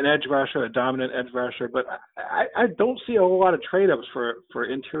an edge rusher, a dominant edge rusher. But I don't see a whole lot of trade ups for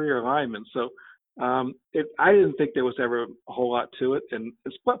interior linemen. So I didn't think there was ever a whole lot to it. And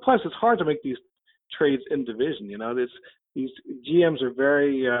plus, it's hard to make these trades in division. These GMs are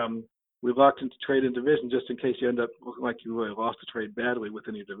very reluctant to trade in division just in case you end up looking like you really lost the trade badly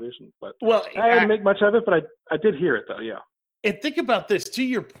within your division. But I didn't make much of it, but I did hear it, though, yeah. And think about this, to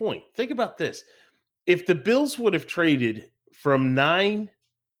your point. Think about this. If the Bills would have traded from 9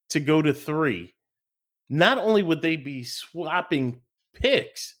 to go to 3, not only would they be swapping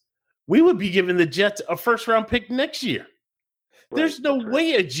picks, we would be giving the Jets a first-round pick next year. Right, there's no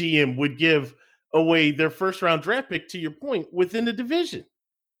way a GM would give away their first-round draft pick, to your point, within the division.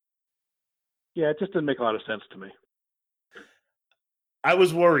 Yeah, it just didn't make a lot of sense to me. I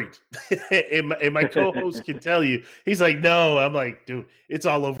was worried. and my co-host can tell you. He's like, no. I'm like, dude, it's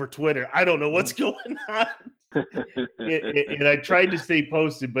all over Twitter. I don't know what's going on. and I tried to stay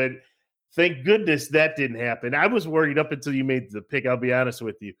posted, but thank goodness that didn't happen. I was worried up until you made the pick, I'll be honest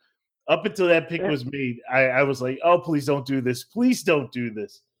with you. Up until that pick was made, I was like, oh, please don't do this. Please don't do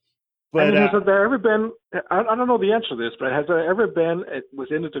this. But has there ever been – I don't know the answer to this, but has there ever been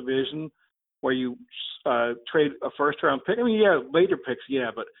within a division – where you trade a first-round pick? I mean, yeah, later picks, yeah,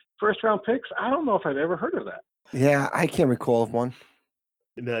 but first-round picks, I don't know if I've ever heard of that. Yeah, I can't recall of one.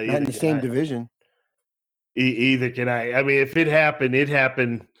 No, not in the same division. Either can I. I mean, if it happened,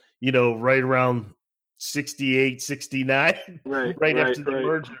 right around 68, 69, right after the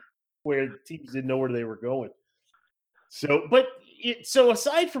merger, where teams didn't know where they were going. So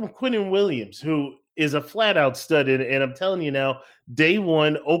aside from Quentin Williams, who is a flat-out stud, and I'm telling you now, day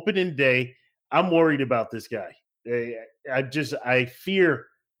one, opening day, I'm worried about this guy. I fear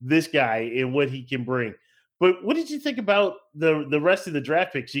this guy and what he can bring. But what did you think about the rest of the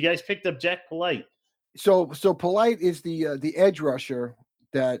draft picks? You guys picked up Jack Polite. So Polite is the edge rusher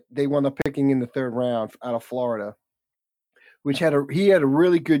that they wound up picking in the 3rd round out of Florida, which he had a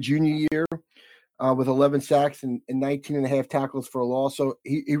really good junior year with 11 sacks and 19 and a half tackles for a loss. So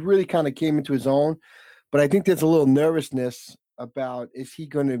he really kind of came into his own. but I think there's a little nervousness about is he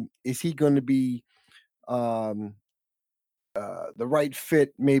going to be the right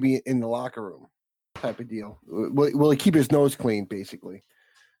fit maybe in the locker room type of deal. Will he keep his nose clean, basically?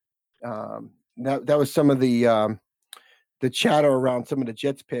 That was some of the chatter around some of the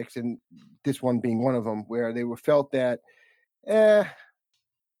Jets picks, and this one being one of them, where they were felt that,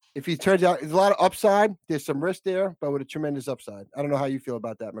 if he turns out, there's a lot of upside, there's some risk there, but with a tremendous upside. I don't know how you feel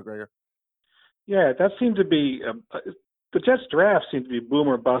about that, McGregor. Yeah, that seemed to be the Jets draft seemed to be boom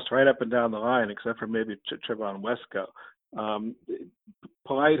or bust right up and down the line, except for maybe Trevon Wesco.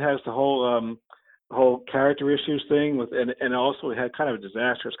 Polite has the whole character issues thing with, and also he had kind of a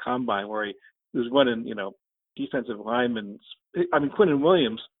disastrous combine where he was running, defensive linemen. I mean, Quinnen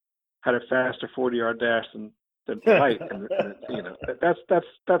Williams had a faster 40-yard dash than Polite, and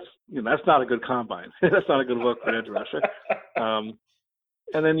that's not a good combine. That's not a good look for an edge rusher.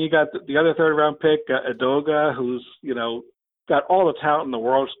 And then you got the other third-round pick, Adoga, who's got all the talent in the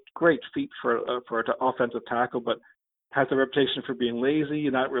world, great feet for an offensive tackle, but has a reputation for being lazy,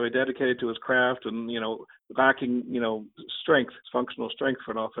 not really dedicated to his craft, and lacking strength, functional strength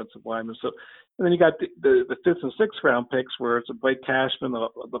for an offensive lineman. So, and then you got the fifth and sixth round picks, where it's a Blake Cashman, the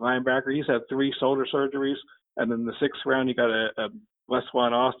linebacker. He's had 3 shoulder surgeries, and then the sixth round you got a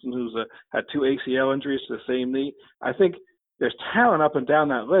Westwan Austin, who's had 2 ACL injuries to the same knee. I think there's talent up and down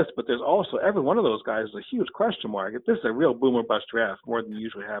that list, but there's also every one of those guys is a huge question mark. This is a real boomer bust draft, more than you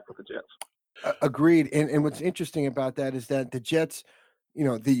usually have with the Jets. Agreed. And what's interesting about that is that the Jets,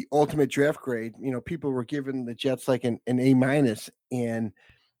 the ultimate draft grade, people were giving the Jets like an A minus, and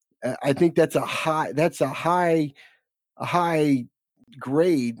I think that's a high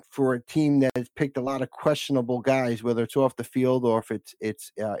grade for a team that has picked a lot of questionable guys, whether it's off the field or if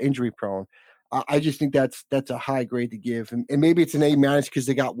it's injury prone. I just think that's a high grade to give, and maybe it's an A minus because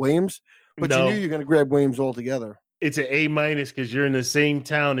they got Williams, but No. you knew you're going to grab Williams altogether. It's an A minus because you're in the same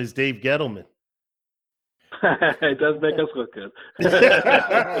town as Dave Gettleman. It does make us look good.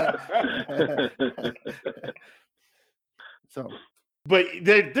 So, but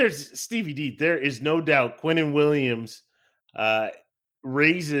there's Stevie D. There is no doubt Quinnen Williams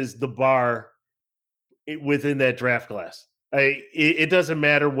raises the bar within that draft class. It doesn't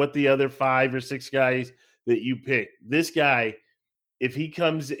matter what the other 5 or 6 guys that you pick. This guy, if he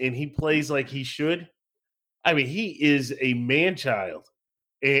comes and he plays like he should, I mean, he is a man-child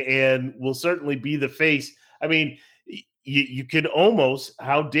and will certainly be the face. I mean, you could almost,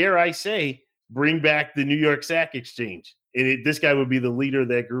 how dare I say, bring back the New York Sack Exchange. And this guy would be the leader of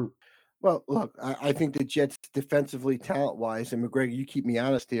that group. Well, look, I think the Jets defensively, talent-wise, and McGregor, you keep me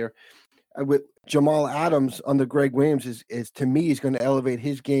honest here, with Jamal Adams under Greg Williams is to me, is going to elevate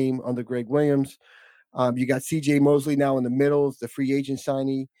his game under Greg Williams. You got C.J. Mosley now in the middle, the free agent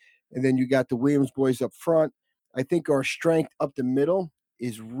signee, and then you got the Williams boys up front. I think our strength up the middle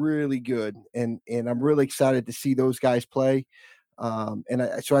is really good, and I'm really excited to see those guys play. So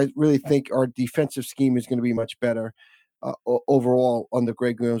I really think our defensive scheme is going to be much better overall under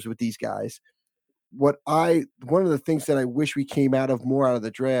Greg Williams with these guys. One of the things that I wish we came out of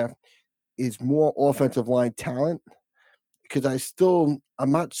the draft is more offensive line talent, because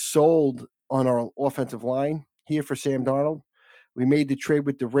I'm not sold on our offensive line here for Sam Darnold. We made the trade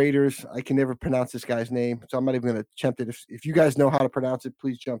with the Raiders. I can never pronounce this guy's name, so I'm not even going to attempt it. If you guys know how to pronounce it,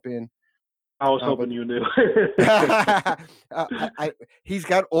 please jump in. I was hoping you knew. He's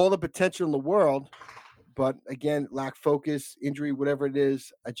got all the potential in the world, but again, lack focus, injury, whatever it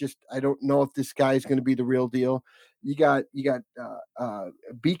is. I don't know if this guy is going to be the real deal. You got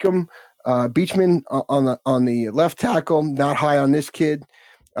Beachman on the left tackle. Not high on this kid.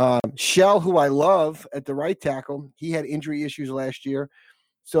 Shell, who I love at the right tackle, he had injury issues last year.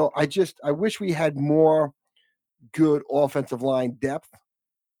 So I wish we had more good offensive line depth.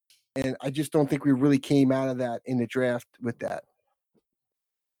 And I just don't think we really came out of that in the draft with that.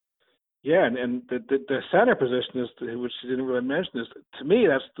 Yeah, and the center position is, which you didn't really mention, is, to me,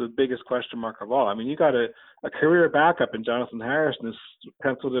 that's the biggest question mark of all. I mean, you got a career backup in Jonathan Harrison is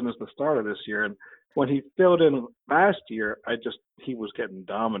penciled in as the starter this year, and when he filled in last year, he was getting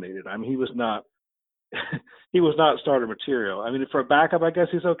dominated. I mean, he was not starter material. I mean, for a backup, I guess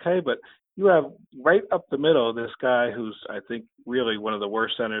he's okay, but you have right up the middle this guy who's, I think, really one of the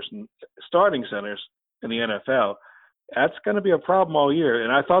worst starting centers in the NFL. That's going to be a problem all year.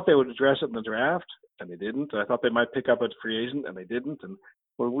 And I thought they would address it in the draft, and they didn't. I thought they might pick up a free agent, and they didn't. And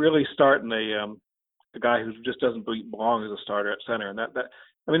we're really starting a guy who just doesn't belong as a starter at center. And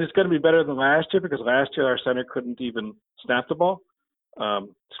I mean, it's going to be better than last year, because last year our center couldn't even snap the ball.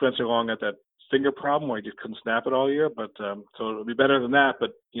 Spencer Long got that finger problem where he just couldn't snap it all year. But so it'll be better than that.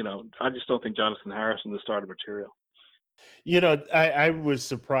 But I just don't think Jonathan Harrison is starter material. I was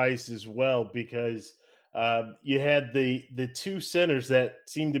surprised as well because you had the two centers that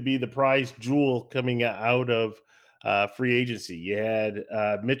seemed to be the prize jewel coming out of free agency. You had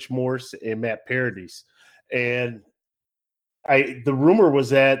Mitch Morse and Matt Paradis, and the rumor was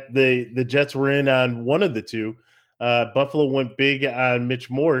that the Jets were in on one of the two. Buffalo went big on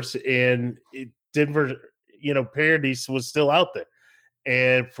Mitch Morse, and Denver, Paradis was still out there.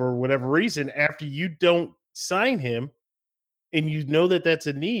 And for whatever reason, after you don't sign him, and that that's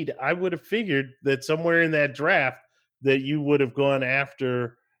a need, I would have figured that somewhere in that draft that you would have gone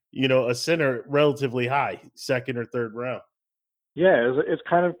after, a center relatively high, second or third round. Yeah, it's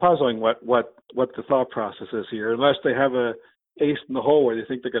kind of puzzling what the thought process is here, unless they have a ace in the hole where they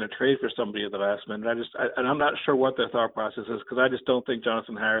think they're going to trade for somebody at the last minute. And I'm not sure what their thought process is, because I just don't think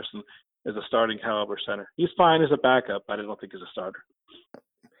Jonathan Harrison is a starting caliber center. He's fine as a backup, but I don't think he's a starter.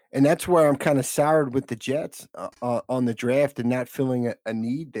 And that's where I'm kind of soured with the Jets on the draft and not filling a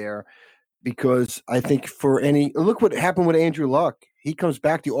need there, because I think look what happened with Andrew Luck. He comes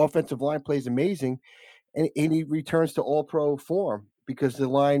back, the offensive line plays amazing, and he returns to all-pro form because the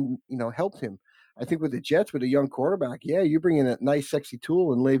line, helped him. I think with the Jets, with a young quarterback, you bring in a nice, sexy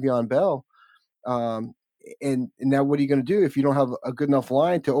tool in Le'Veon Bell. And now what are you going to do if you don't have a good enough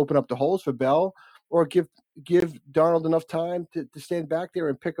line to open up the holes for Bell, or give Darnold enough time to stand back there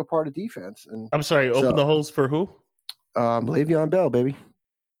and pick apart a defense? And I'm sorry, open the holes for who? Le'Veon Bell, baby.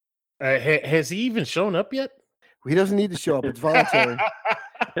 Has he even shown up yet? He doesn't need to show up. It's voluntary.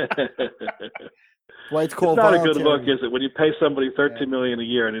 Why it's called not voluntary. A good look, is it? When you pay somebody $13 million a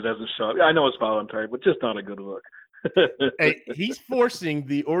year and he doesn't show up. I know it's voluntary, but just not a good look. Hey, he's forcing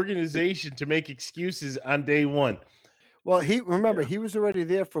the organization to make excuses on day one. Well, he was already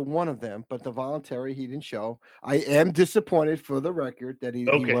there for one of them, but the voluntary, he didn't show. I am disappointed, for the record, that he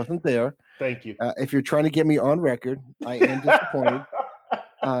wasn't there. Thank you. If you're trying to get me on record, I am disappointed.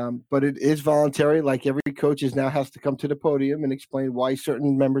 But it is voluntary. Like every coach now has to come to the podium and explain why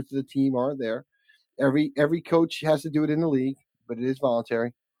certain members of the team aren't there. Every coach has to do it in the league, but it is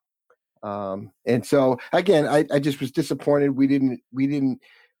voluntary. And so again, I just was disappointed we didn't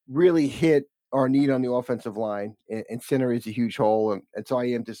really hit our need on the offensive line, and center is a huge hole, and so I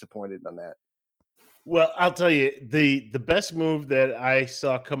am disappointed on that. Well, I'll tell you, the best move that I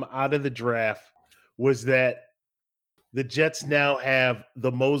saw come out of the draft was that the Jets now have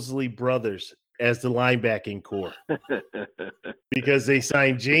the Mosley brothers as the linebacking core because they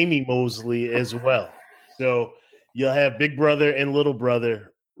signed Jamie Mosley as well. So you'll have big brother and little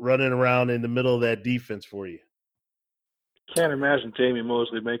brother running around in the middle of that defense for you. Can't imagine Jamie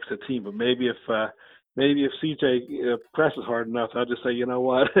Mosley makes the team, but maybe if CJ presses hard enough, I'll just say, you know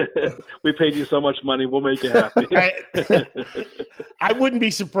what, we paid you so much money, we'll make you happy. I wouldn't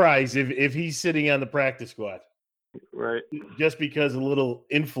be surprised if he's sitting on the practice squad, right? Just because of a little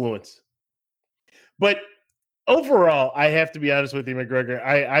influence. But overall, I have to be honest with you, McGregor.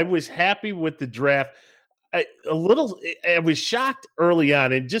 I was happy with the draft. I was shocked early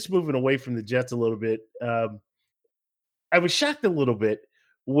on, and just moving away from the Jets a little bit. I was shocked a little bit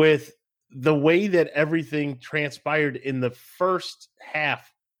with the way that everything transpired in the first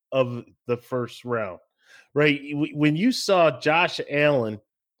half of the first round, right? When you saw Josh Allen,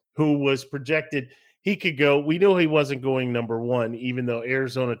 who was projected, he could go, we knew he wasn't going number one, even though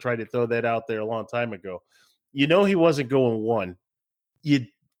Arizona tried to throw that out there a long time ago. He wasn't going one. You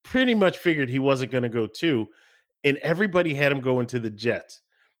pretty much figured he wasn't going to go two, and everybody had him going to the Jets.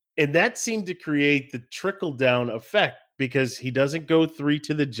 And that seemed to create the trickle-down effect, because he doesn't go 3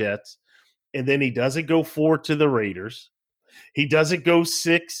 to the Jets, and then he doesn't go 4 to the Raiders. He doesn't go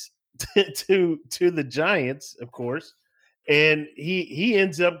 6 to the Giants, of course. And he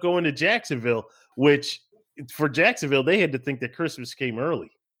ends up going to Jacksonville, which for Jacksonville, they had to think that Christmas came early.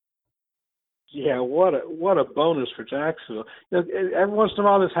 Yeah, what a bonus for Jacksonville. Every once in a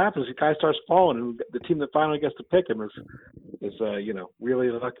while this happens. The guy starts falling, and the team that finally gets to pick him is really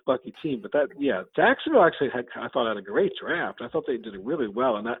a lucky team. But Jacksonville actually I thought had a great draft. I thought they did it really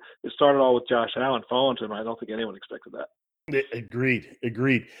well, and that it started all with Josh Allen falling to him. I don't think anyone expected that.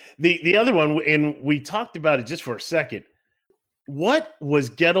 Agreed. The other one, and we talked about it just for a second. What was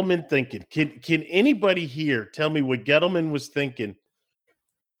Gettleman thinking? Can anybody here tell me what Gettleman was thinking?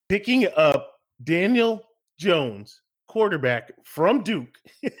 Picking up Daniel Jones, quarterback from Duke,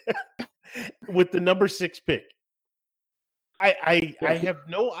 with the number 6 pick. I have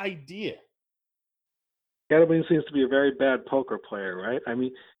no idea. Gettleman seems to be a very bad poker player, right? I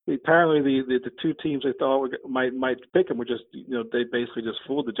mean, apparently the two teams they thought might pick him were just, they basically just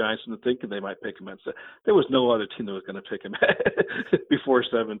fooled the Giants into thinking they might pick him. And so there was no other team that was going to pick him before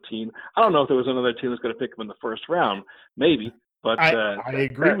 17. I don't know if there was another team that was going to pick him in the first round, maybe. But I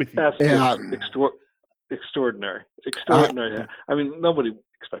agree with you. That's extraordinary. Extraordinary. I mean, nobody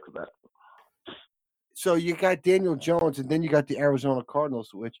expected that. So you got Daniel Jones, and then you got the Arizona Cardinals,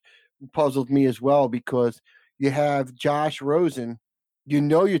 which puzzled me as well because you have Josh Rosen.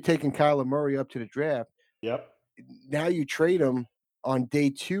 You're taking Kyler Murray up to the draft. Yep. Now you trade him on day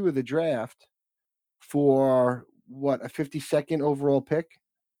 2 of the draft for a 52nd overall pick.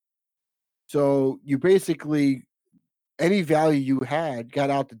 So you basically any value you had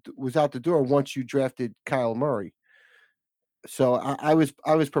was out the door once you drafted Kyler Murray. So I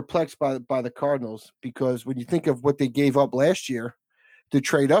was perplexed by the Cardinals because when you think of what they gave up last year to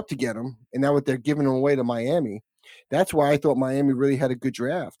trade up to get him, and now what they're giving him away to Miami, that's why I thought Miami really had a good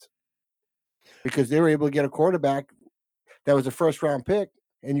draft because they were able to get a quarterback that was a first-round pick,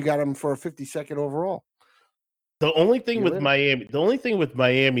 and you got him for a 52nd overall. The only thing with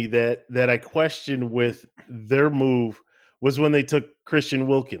Miami that I questioned with their move was when they took Christian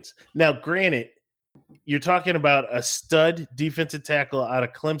Wilkins. Now, granted, you're talking about a stud defensive tackle out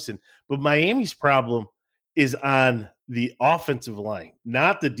of Clemson, but Miami's problem is on the offensive line,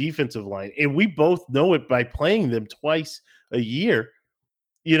 not the defensive line. And we both know it by playing them twice a year.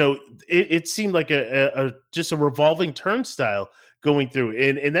 It seemed like just a revolving turnstile going through.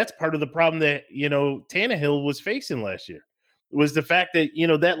 And that's part of the problem that, Tannehill was facing last year was the fact that,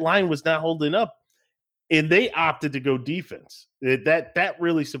 that line was not holding up. And they opted to go defense. That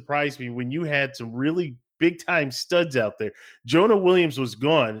really surprised me when you had some really big-time studs out there. Jonah Williams was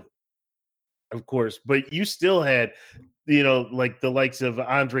gone, of course, but you still had, like the likes of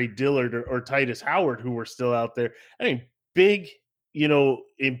Andre Dillard or Titus Howard who were still out there. I mean, big,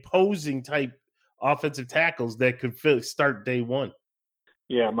 imposing type offensive tackles that could start day one.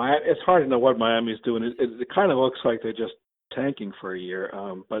 Yeah, it's hard to know what Miami's doing. It kind of looks like they're just tanking for a year.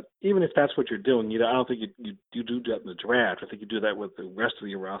 But even if that's what you're doing, I don't think you do that in the draft. I think you do that with the rest of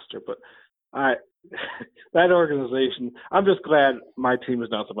your roster. But that organization, I'm just glad my team is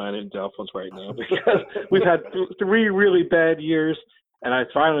not the Miami Dolphins right now because we've had 3 really bad years, and I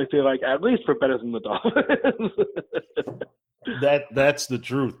finally feel like at least we're better than the Dolphins. That's the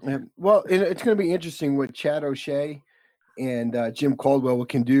truth. Yeah. Well, it's going to be interesting what Chad O'Shea and Jim Caldwell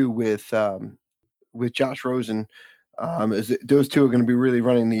can do with Josh Rosen. Those two are going to be really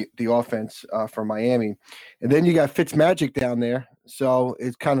running the offense for Miami. And then you got Fitzmagic down there. So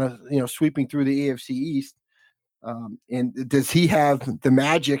it's kind of, sweeping through the AFC East. And does he have the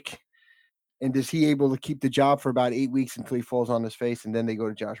magic, and is he able to keep the job for about 8 weeks until he falls on his face and then they go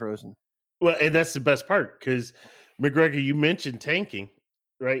to Josh Rosen? Well, and that's the best part because, McGregor, you mentioned tanking,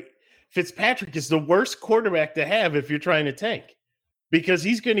 right? Fitzpatrick is the worst quarterback to have if you're trying to tank because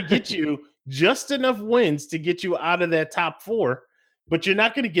he's going to get you just enough wins to get you out of that top 4, but you're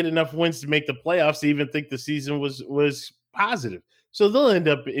not going to get enough wins to make the playoffs to even think the season was positive. So they'll end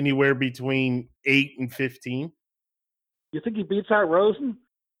up anywhere between 8 and 15. You think he beats out Rosen?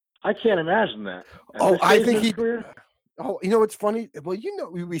 I can't imagine that. I think he. Oh, what's funny? Well,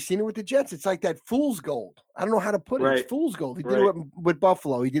 we've seen it with the Jets. It's like that fool's gold. I don't know how to put it. Right. It's fool's gold. He did it with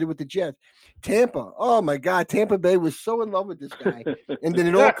Buffalo. He did it with the Jets. Tampa. Oh my God, Tampa Bay was so in love with this guy, and then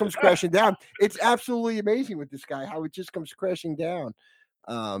it all comes crashing down. It's absolutely amazing with this guy how it just comes crashing down.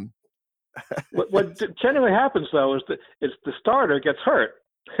 What generally happens though is that it's the starter gets hurt,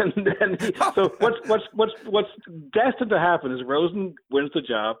 and then so what's destined to happen is Rosen wins the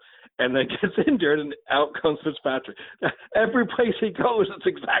job and then gets injured, and out comes Fitzpatrick. Every place he goes,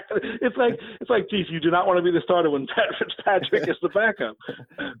 it's like, geez, you do not want to be the starter when Fitzpatrick is the backup.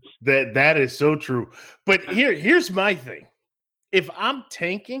 That is so true. But here's my thing: if I'm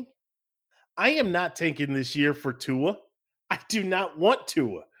tanking, I am not tanking this year for Tua. I do not want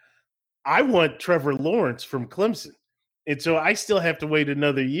Tua. I want Trevor Lawrence from Clemson. And so I still have to wait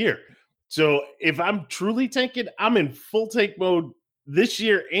another year. So if I'm truly tanking, I'm in full tank mode this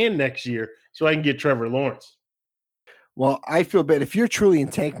year and next year so I can get Trevor Lawrence. Well, I feel bad. If you're truly in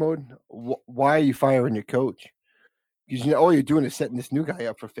tank mode, why are you firing your coach? Because all you're doing is setting this new guy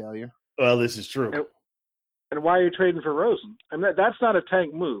up for failure. Well, this is true. And why are you trading for Rosen? I mean, that's not a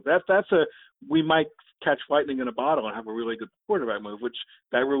tank move. That's we might catch lightning in a bottle and have a really good quarterback move, which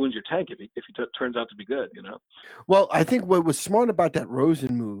that ruins your tank if he turns out to be good, Well, I think what was smart about that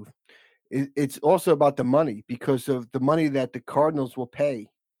Rosen move, it's also about the money because of the money that the Cardinals will pay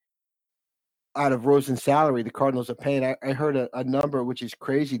out of Rosen's salary the Cardinals are paying. I heard a number which is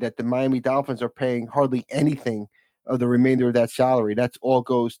crazy, that the Miami Dolphins are paying hardly anything of the remainder of that salary. That's all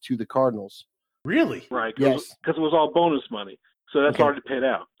goes to the Cardinals. Really? Right. Yes. Because it was all bonus money. So that's Okay. already paid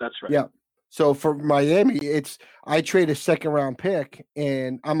out. That's right. Yeah. So for Miami, I trade a second round pick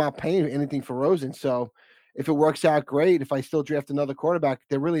and I'm not paying anything for Rosen. So if it works out, great. If I still draft another quarterback,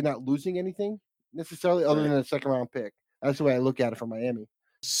 they're really not losing anything necessarily other than a second round pick. That's the way I look at it for Miami.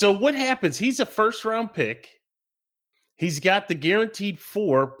 So what happens? He's a first round pick. He's got the guaranteed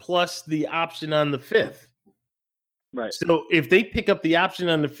 4 plus the option on the 5th. Right. So if they pick up the option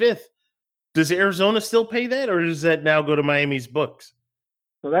on the 5th, does Arizona still pay that, or does that now go to Miami's books?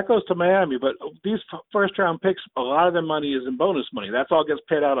 So that goes to Miami, but these first-round picks, a lot of their money is in bonus money. That's all gets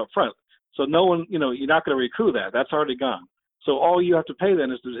paid out up front. So no one, you're not going to recoup that. That's already gone. So all you have to pay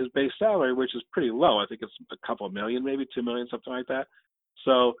then is his base salary, which is pretty low. I think it's a couple of million, maybe $2 million, something like that.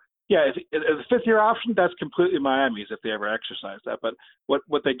 So yeah, if the fifth-year option, that's completely Miami's if they ever exercise that. But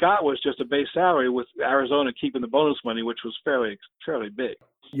what they got was just a base salary with Arizona keeping the bonus money, which was fairly big.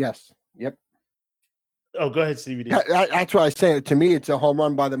 Yes. Yep. Oh, go ahead, Stevie D. That's why I say it. To me, it's a home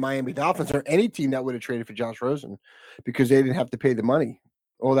run by the Miami Dolphins or any team that would have traded for Josh Rosen because they didn't have to pay the money.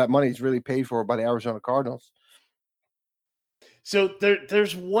 All that money is really paid for by the Arizona Cardinals. So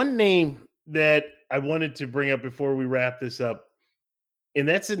there's one name that I wanted to bring up before we wrap this up, and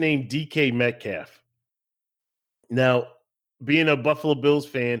that's the name DK Metcalf. Now, being a Buffalo Bills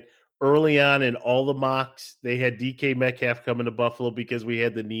fan, early on in all the mocks, they had DK Metcalf coming to Buffalo because we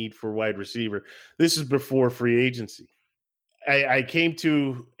had the need for wide receiver. This is before free agency. I came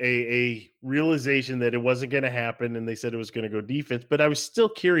to a realization that it wasn't going to happen, and they said it was going to go defense, but I was still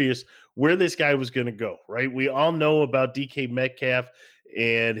curious where this guy was going to go, right? We all know about DK Metcalf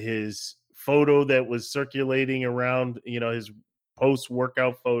and his photo that was circulating around, his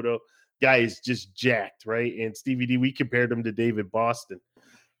post-workout photo. Guy is just jacked, right? And Stevie D, we compared him to David Boston.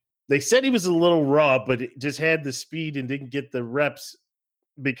 They said he was a little raw, but it just had the speed and didn't get the reps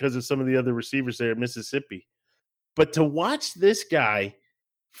because of some of the other receivers there at Mississippi. But to watch this guy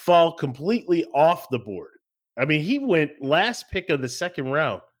fall completely off the board, I mean, he went last pick of the second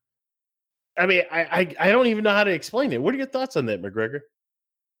round. I mean, I don't even know how to explain it. What are your thoughts on that, McGregor?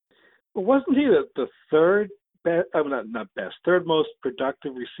 Well, wasn't he the third best? Not best, third most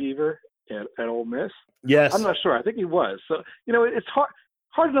productive receiver at Ole Miss? Yes, I'm not sure. I think he was. So it's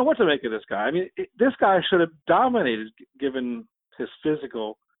hard to know what to make of this guy. I mean, this guy should have dominated given his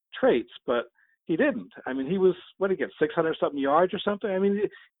physical traits, but he didn't. I mean, he was, what did he get, 600 something yards or something? I mean,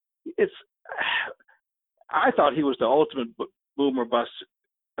 I thought he was the ultimate boom or bust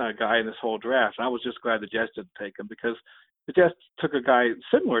guy in this whole draft. And I was just glad the Jets didn't take him because the Jets took a guy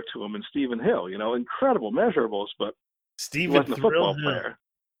similar to him in Stephen Hill, incredible measurables, but he wasn't a football player.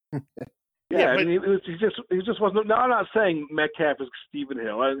 Yeah, I mean, he just wasn't. No, I'm not saying Metcalf is Stephen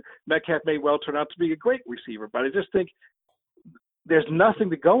Hill. Metcalf may well turn out to be a great receiver, but I just think there's nothing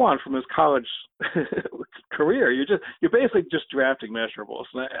to go on from his college career. You're basically just drafting measurables,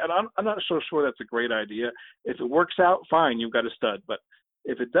 and I'm not so sure that's a great idea. If it works out, fine, you've got a stud. But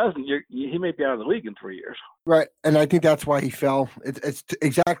if it doesn't, he may be out of the league in 3 years. Right, and I think that's why he fell. It's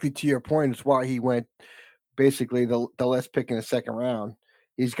exactly to your point. It's why he went basically the last pick in the second round.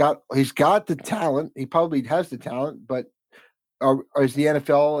 He's got the talent. He probably has the talent, but is the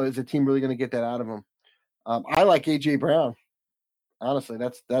NFL, is the team really going to get that out of him? I like A.J. Brown. Honestly,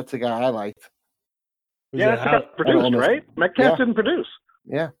 that's the guy I liked. Yeah, that's the guy produced, right? Metcalf didn't produce.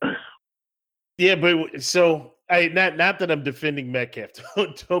 Yeah. Yeah, but so not that I'm defending Metcalf.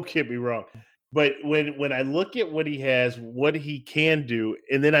 Don't get me wrong. But when I look at what he has, what he can do,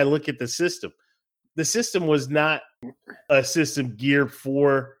 and then I look at the system was not a system geared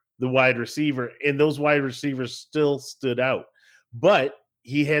for the wide receiver, and those wide receivers still stood out. But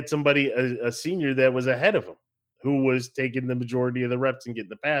he had somebody, a senior that was ahead of him, who was taking the majority of the reps and getting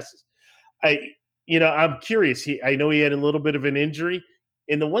the passes. I'm curious. I know he had a little bit of an injury,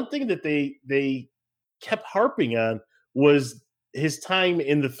 and the one thing that they kept harping on was his time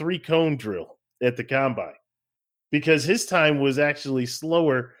in the 3-cone drill at the combine, because his time was actually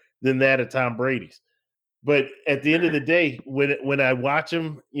slower than that of Tom Brady's. But at the end of the day, when I watch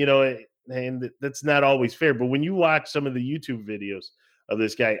him, and that's not always fair, but when you watch some of the YouTube videos of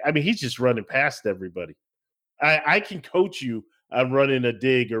this guy, I mean, he's just running past everybody. I can coach you on running a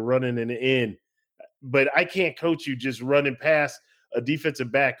dig or running an in, but I can't coach you just running past a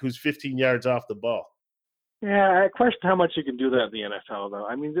defensive back who's 15 yards off the ball. Yeah, I question how much you can do that in the NFL, though.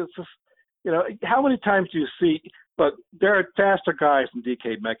 I mean, this is, how many times do you see, But there are faster guys than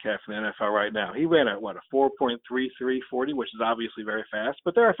DK Metcalf in the NFL right now. He ran a 4.3340, which is obviously very fast.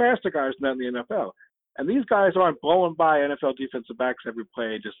 But there are faster guys than that in the NFL. And these guys aren't blowing by NFL defensive backs every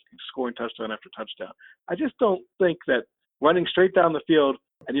play, just scoring touchdown after touchdown. I just don't think that running straight down the field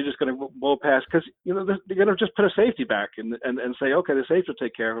and you're just going to blow past, because they're going to just put a safety back and say, okay, the safety will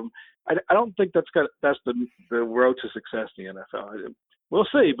take care of him. I don't think that's the road to success in the NFL. We'll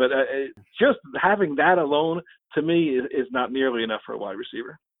see, but just having that alone to me is not nearly enough for a wide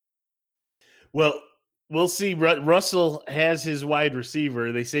receiver. Well, we'll see. Russell has his wide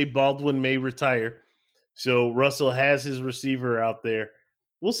receiver. They say Baldwin may retire, so Russell has his receiver out there.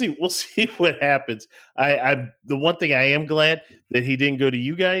 We'll see. We'll see what happens. The one thing I am glad that he didn't go to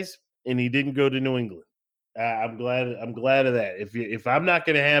you guys and he didn't go to New England. I'm glad of that. If I'm not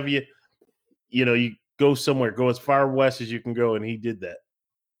going to have you, you go somewhere, go as far west as you can go, and he did that.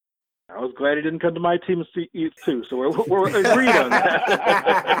 I was glad he didn't come to my team too, so we're agreed on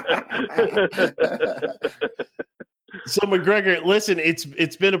that. So McGregor, listen,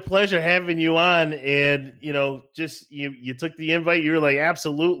 it's been a pleasure having you on, and just you took the invite. You were like,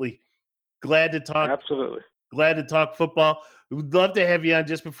 absolutely, glad to talk. Absolutely, glad to talk football. We'd love to have you on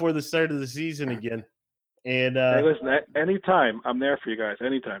just before the start of the season again. And hey, listen, anytime I'm there for you guys.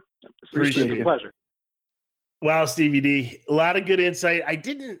 Anytime, appreciate it. It's a pleasure. Wow, Stevie D, a lot of good insight. I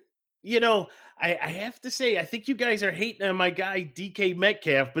didn't, I have to say, I think you guys are hating on my guy, DK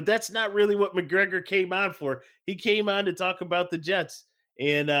Metcalf, but that's not really what McGregor came on for. He came on to talk about the Jets,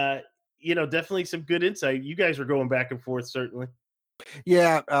 and, definitely some good insight. You guys were going back and forth, certainly.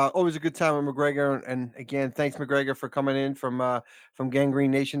 Yeah, always a good time with McGregor. And again, thanks, McGregor, for coming in from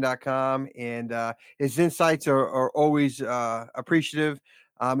gangreenenation.com. And his insights are always appreciative.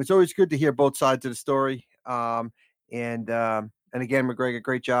 It's always good to hear both sides of the story. And again, McGregor,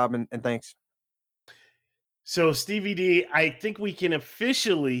 great job, and thanks. So, Stevie D, I think we can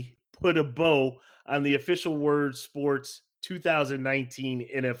officially put a bow on the Official Word Sports 2019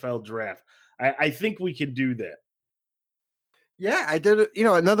 NFL Draft. I think we can do that. Yeah, I did.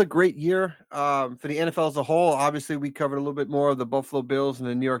 Another great year for the NFL as a whole. Obviously, we covered a little bit more of the Buffalo Bills and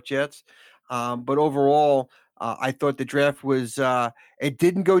the New York Jets. But overall, I thought the draft was it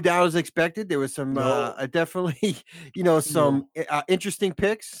didn't go down as expected. There was some definitely, some interesting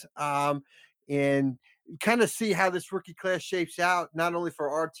picks, and kind of see how this rookie class shapes out, not only for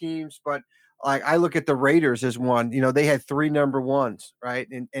our teams, but like I look at the Raiders as one. They had 3 number ones, right?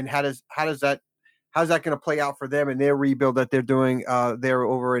 And how's that going to play out for them and their rebuild that they're doing there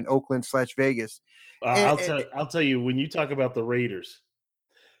over in Oakland/Vegas? I'll tell you, when you talk about the Raiders,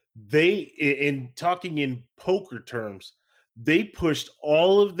 they, in talking in poker terms, they pushed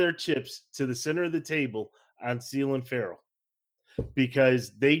all of their chips to the center of the table on Ceylon Farrell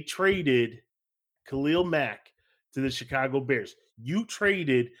because they traded Khalil Mack to the Chicago Bears. You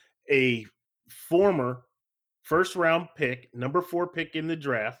traded a former first-round pick, number 4 pick in the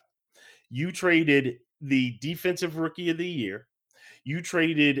draft. You traded the defensive rookie of the year. You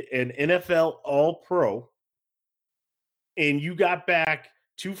traded an NFL All-Pro. And you got back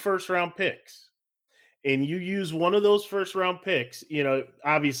 2 first-round picks. And you use one of those first-round picks.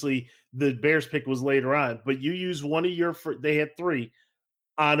 Obviously the Bears pick was later on, but you use one of they had 3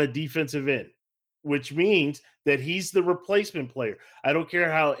 on a defensive end, which means that he's the replacement player. I don't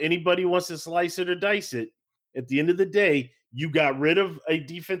care how anybody wants to slice it or dice it. At the end of the day, you got rid of a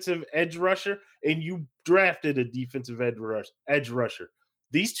defensive edge rusher and you drafted a defensive edge rusher.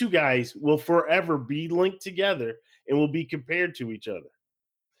 These 2 guys will forever be linked together and will be compared to each other.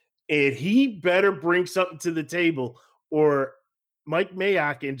 And he better bring something to the table, or Mike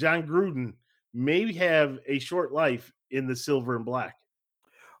Mayock and John Gruden may have a short life in the silver and black.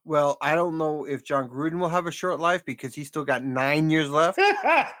 Well, I don't know if John Gruden will have a short life because he's still got 9 years left. But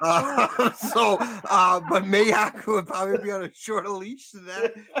Mayock would probably be on a shorter leash than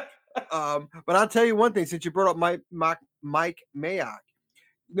that. But I'll tell you one thing, since you brought up Mike Mayock,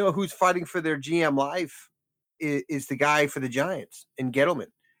 who's fighting for their GM life is the guy for the Giants in Gettleman.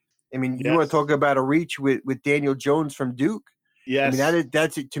 I mean, you want to talk about a reach with Daniel Jones from Duke. Yes. I mean,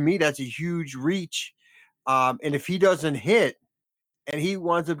 to me, that's a huge reach. And if he doesn't hit, and he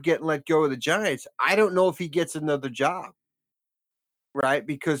winds up getting let go of the Giants, I don't know if he gets another job, right?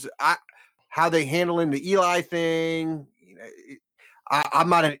 Because how they handling the Eli thing, I'm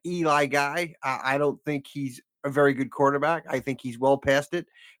not an Eli guy. I don't think he's a very good quarterback. I think he's well past it.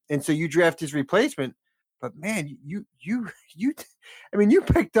 And so you draft his replacement, but man, you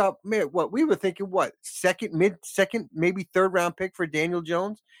picked up, man, what we were thinking, second, maybe 3rd round pick for Daniel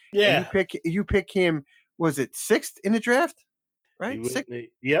Jones. Yeah. And you pick him, was it 6th in the draft? right?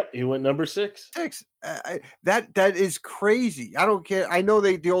 He went number 6. That is crazy. I don't care. I know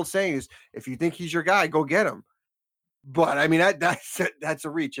the old saying is, if you think he's your guy, go get him. But I mean, that's a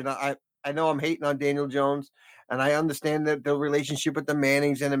reach. And I know I'm hating on Daniel Jones, and I understand that the relationship with the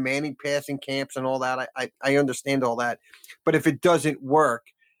Mannings and the Manning passing camps and all that. I understand all that. But if it doesn't work,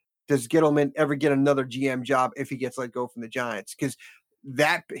 does Gettleman ever get another GM job if he gets let go from the Giants? Because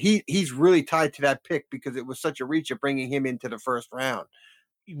that he's really tied to that pick because it was such a reach of bringing him into the first round.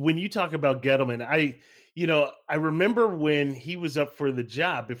 When you talk about Gettleman, I remember when he was up for the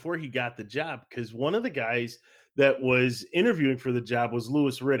job before he got the job, because one of the guys that was interviewing for the job was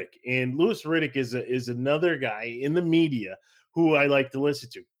Louis Riddick, and Louis Riddick is another guy in the media who I like to listen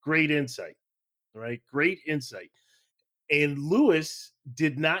to. Great insight, right? Great insight. And Louis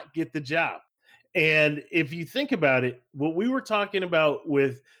did not get the job. And if you think about it, what we were talking about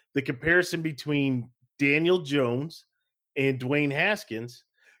with the comparison between Daniel Jones and Dwayne Haskins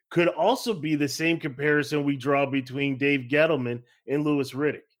could also be the same comparison we draw between Dave Gettleman and Louis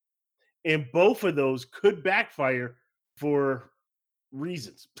Riddick. And both of those could backfire for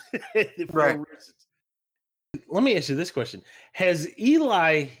reasons. Right. Let me ask you this question. Has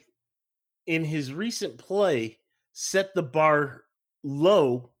Eli, in his recent play, set the bar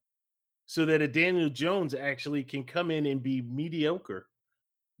low so that a Daniel Jones actually can come in and be mediocre,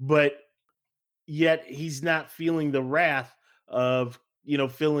 but yet he's not feeling the wrath of,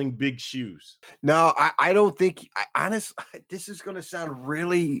 filling big shoes? No, I don't think. Honestly, this is going to sound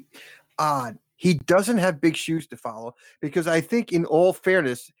really odd. He doesn't have big shoes to follow, because I think, in all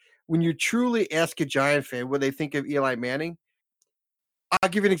fairness, when you truly ask a Giant fan what they think of Eli Manning, I'll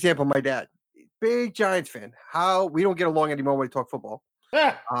give you an example. My dad, big Giants fan. How we don't get along anymore when we talk football.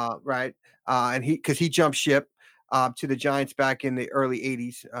 Right. And because he jumped ship to the Giants back in the early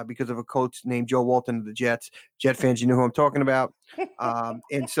 80s because of a coach named Joe Walton of the Jets. Jet fans, you know who I'm talking about.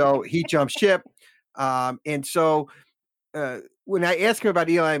 And so he jumped ship. And so when I ask him about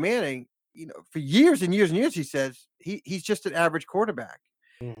Eli Manning, for years and years and years, he says he's just an average quarterback.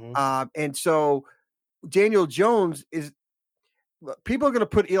 Mm-hmm. And so Daniel Jones is. People are going to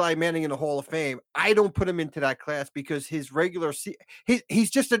put Eli Manning in the Hall of Fame. I don't put him into that class because his regular he's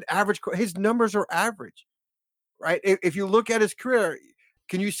just an average. His numbers are average, right? If you look at his career,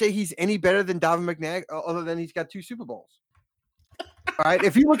 can you say he's any better than Donovan McNabb other than he's got 2 Super Bowls? All right.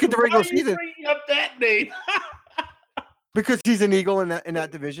 If you look at the regular season, bringing up that name. because he's an Eagle in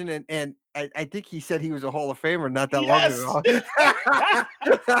that division, and I think he said he was a Hall of Famer not that long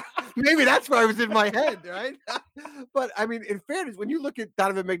ago. Maybe that's why it was in my head, right? But I mean, in fairness, when you look at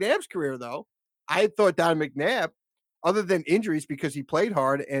Donovan McNabb's career, though, I thought Donovan McNabb, other than injuries because he played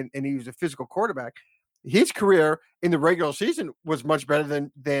hard and he was a physical quarterback, his career in the regular season was much better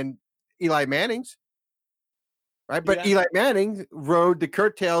than Eli Manning's, right? But Eli Manning rode the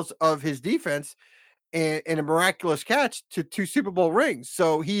curtails of his defense and a miraculous catch to 2 Super Bowl rings.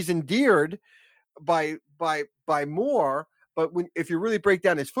 So he's endeared by more. But if you really break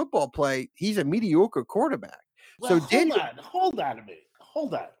down his football play, he's a mediocre quarterback. Well, hold on a minute.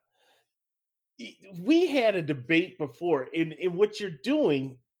 Hold on. We had a debate before, in what you're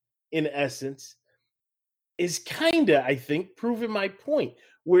doing, in essence, is kind of, I think, proving my point,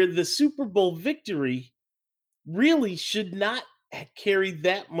 where the Super Bowl victory really should not carry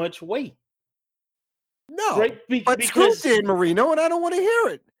that much weight. No, right? But screw Dan Marino, and I don't want to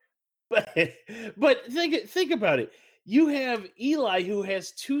hear it. But think about it. You have Eli, who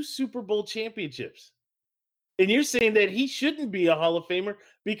has 2 Super Bowl championships, and you're saying that he shouldn't be a Hall of Famer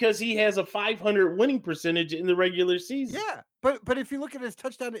because he has a .500 winning percentage in the regular season. Yeah, but if you look at his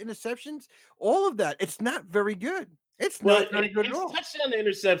touchdown to interceptions, all of that, it's not very good. It's not very good at all. Touchdown to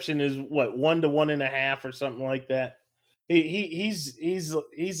interception is what, 1 to 1.5 or something like that.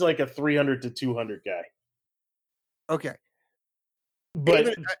 He's like a 300 to 200 guy. Okay.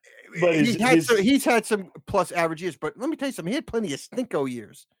 But he's had some plus average years, but let me tell you something. He had plenty of stinko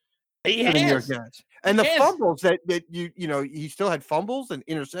years. He has. And the fumbles that he still had fumbles and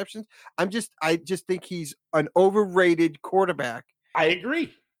interceptions. I just think he's an overrated quarterback. I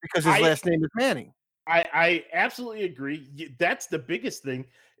agree. Because his last name is Manning. I absolutely agree. That's the biggest thing,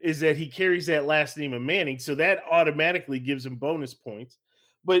 is that he carries that last name of Manning, so that automatically gives him bonus points.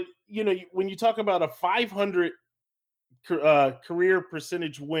 But when you talk about a 500 career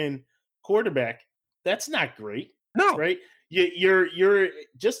percentage win quarterback, that's not great. No, right? You're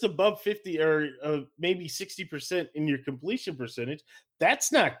just above 50 or maybe 60% in your completion percentage.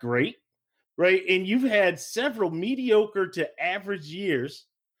 That's not great, right? And you've had several mediocre to average years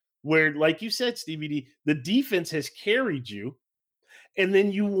where, like you said, Stevie D, the defense has carried you, and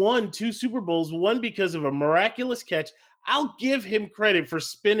then you won 2 Super Bowls, one because of a miraculous catch. I'll give him credit for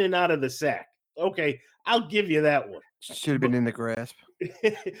spinning out of the sack. Okay, I'll give you that one. Should have been in the grasp.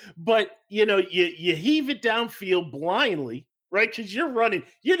 But you heave it downfield blindly, right? Because you're running,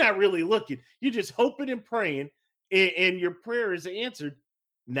 you're not really looking, you're just hoping and praying, and your prayer is answered.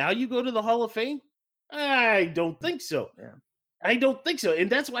 Now you go to the Hall of Fame? I don't think so. Yeah. I don't think so. And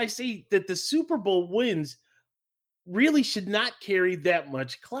that's why I say that the Super Bowl wins really should not carry that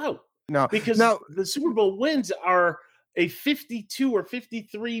much clout. No, because the Super Bowl wins are a 52 or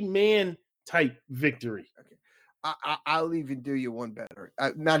 53 man type victory. Okay. I'll even do you one better.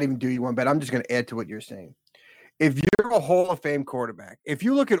 Not even do you one better. I'm just going to add to what you're saying. If you're a Hall of Fame quarterback, if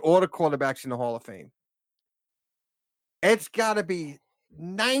you look at all the quarterbacks in the Hall of Fame, it's got to be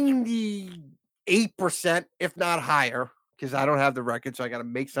 98%, if not higher, because I don't have the record, so I got to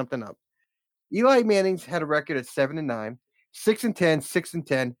make something up. Eli Manning's had a record at 7-9, 6-10,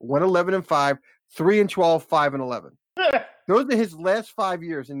 6-10, 1-11-5, 3-12, 5-11. Those are his last 5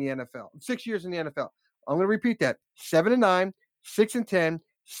 years in the NFL, 6 years in the NFL. I'm going to repeat that: 7-9, 6-10,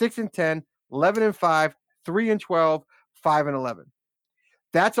 6-10, 11-5, 3-12, 5-11.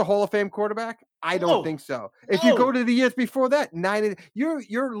 That's a Hall of Fame quarterback? I don't think so. If you go to the years before that, 9,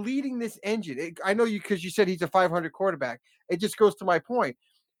 you're leading this engine. I know you because you said he's a 500 quarterback. It just goes to my point.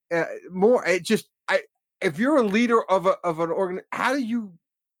 If you're a leader of an organ, how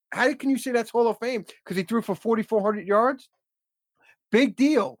can you say that's Hall of Fame? Because he threw for 4,400 yards? Big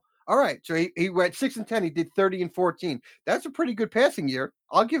deal. All right. So he went 6-10. He did 30-14. That's a pretty good passing year.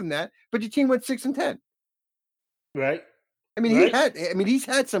 I'll give him that. But your team went 6-10. Right. I mean, he's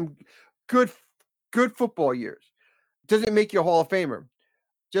had some good football years. Doesn't make you a Hall of Famer.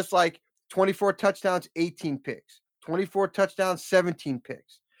 Just like 24 touchdowns, 18 picks, 24 touchdowns, 17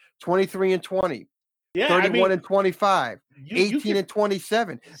 picks, 23-20, 31-25, 18-27.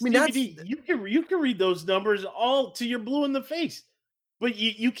 I mean, you can read those numbers all till you're blue in the face, but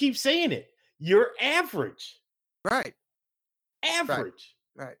you keep saying it. You're average. Right. Average.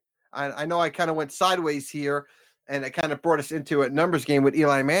 Right. I know I kind of went sideways here, and it kind of brought us into a numbers game with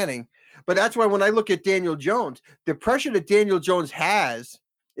Eli Manning. But that's why when I look at Daniel Jones, the pressure that Daniel Jones has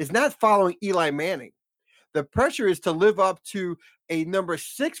is not following Eli Manning. The pressure is to live up to a number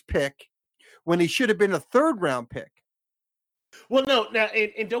 6 pick when he should have been a 3rd round pick. Well, no, now,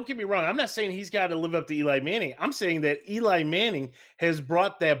 and don't get me wrong. I'm not saying he's got to live up to Eli Manning. I'm saying that Eli Manning has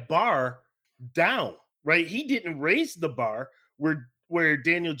brought that bar down, right? He didn't raise the bar where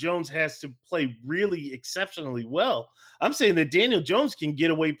Daniel Jones has to play really exceptionally well. I'm saying that Daniel Jones can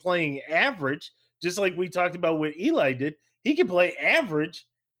get away playing average, just like we talked about what Eli did. He can play average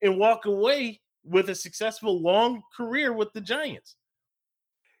and walk away with a successful long career with the Giants.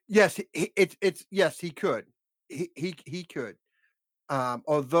 Yes, yes, he could. He could.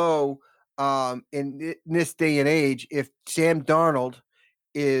 Although in this day and age, if Sam Darnold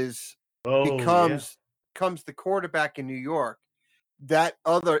becomes the quarterback in New York, that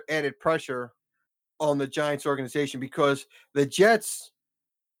other added pressure on the Giants organization, because the Jets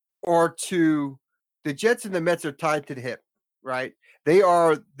and the Mets are tied to the hip, right? They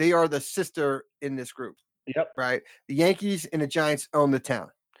are the sister in this group. Yep. Right. The Yankees and the Giants own the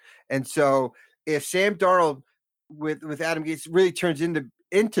town. And so if Sam Darnold with Adam Gase really turns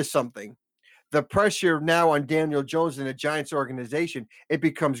into something, the pressure now on Daniel Jones and the Giants organization, it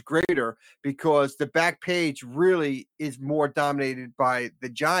becomes greater, because the back page really is more dominated by the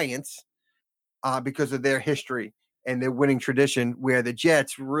Giants because of their history and their winning tradition, where the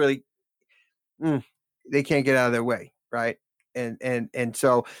Jets really they can't get out of their way, right? And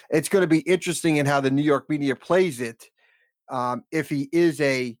so it's going to be interesting in how the New York media plays it. If he is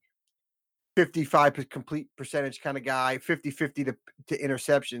a 55 complete percentage kind of guy, 50-50 to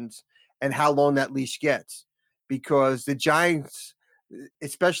interceptions, and how long that leash gets, because the Giants,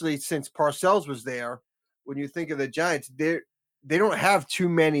 especially since Parcells was there, when you think of the Giants, they don't have too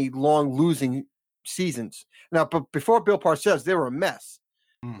many long losing seasons. Now, but before Bill Parcells, they were a mess,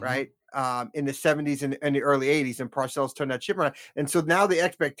 right? In the 70s and the early 80s, and Parcells turned that ship around. And so now the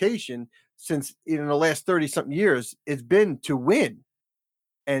expectation, since in the last 30-something years, has been to win.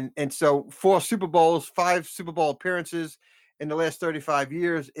 And so 4 Super Bowls, 5 Super Bowl appearances in the last 35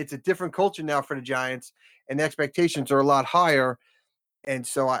 years, it's a different culture now for the Giants, and the expectations are a lot higher. And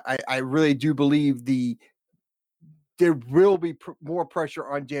so I really do believe there will be more pressure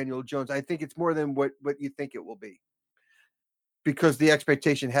on Daniel Jones. I think it's more than what you think it will be, because the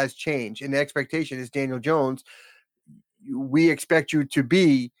expectation has changed, and the expectation is Daniel Jones. We expect you to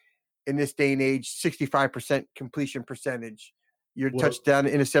be, in this day and age, 65% completion percentage. Your touchdown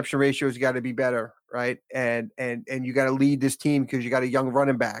to interception ratio has got to be better, right? And you got to lead this team because you got a young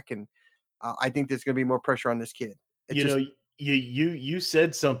running back, and I think there's going to be more pressure on this kid. You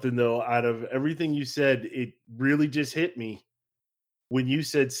said something though. Out of everything you said, it really just hit me when you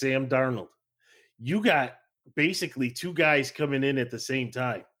said Sam Darnold. You got basically two guys coming in at the same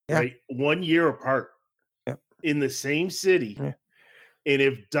time, right? 1 year apart in the same city. Yeah. And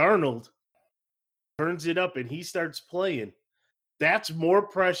if Darnold turns it up and he starts playing, that's more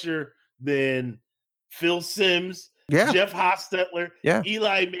pressure than Phil Simms, Jeff Hostetler,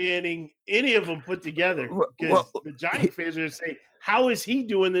 Eli Manning, any of them put together. Because the Giant fans are going to say, how is he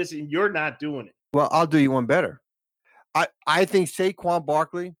doing this and you're not doing it? Well, I'll do you one better. I think Saquon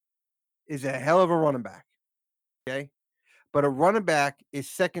Barkley is a hell of a running back. Okay. But a running back is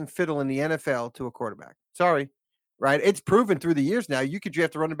second fiddle in the NFL to a quarterback. Sorry. Right. It's proven through the years now. You could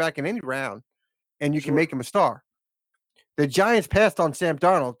draft a running back in any round and you can make him a star. The Giants passed on Sam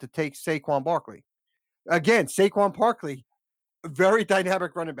Darnold to take Saquon Barkley. Again, Saquon Barkley, very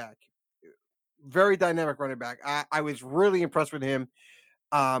dynamic running back. Very dynamic running back. I was really impressed with him.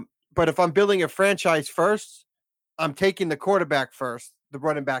 But if I'm building a franchise first, I'm taking the quarterback first, the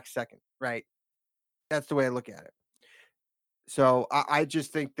running back second, right? That's the way I look at it. So I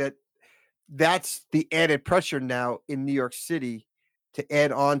just think that's the added pressure now in New York City to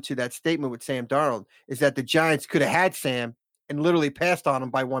add on to that statement with Sam Darnold, is that the Giants could have had Sam and literally passed on him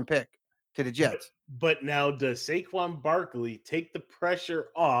by one pick to the Jets. But now does Saquon Barkley take the pressure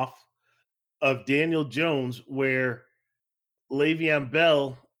off of Daniel Jones, where Le'Veon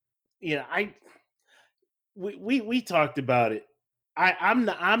Bell, we talked about it.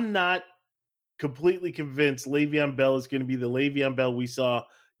 I'm not completely convinced Le'Veon Bell is going to be the Le'Veon Bell we saw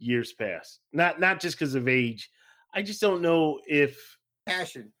years past. Not just because of age. I just don't know if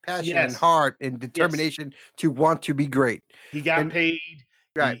passion and heart and determination to want to be great. He got paid.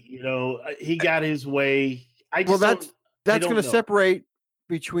 Right. He got his way. That's going to separate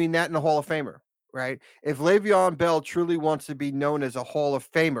between that and the Hall of Famer, right? If Le'Veon Bell truly wants to be known as a Hall of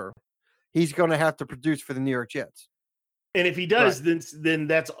Famer, he's going to have to produce for the New York Jets. And if he does, then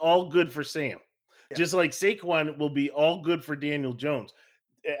that's all good for Sam. Yeah. Just like Saquon will be all good for Daniel Jones.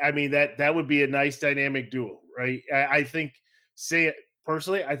 I mean, that would be a nice dynamic duo, right? I think Sam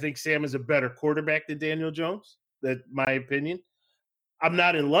is a better quarterback than Daniel Jones. That's my opinion. I'm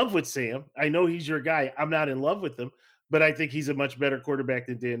not in love with Sam. I know he's your guy. I'm not in love with him, but I think he's a much better quarterback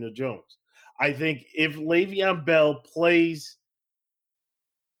than Daniel Jones. I think if Le'Veon Bell plays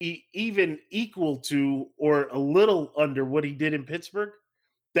even equal to or a little under what he did in Pittsburgh,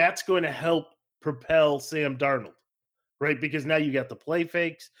 that's going to help propel Sam Darnold, right? Because now you got the play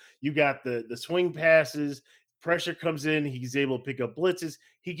fakes, you got the swing passes, pressure comes in, he's able to pick up blitzes.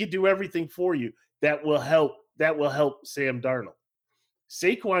 He can do everything for you. That will help Sam Darnold.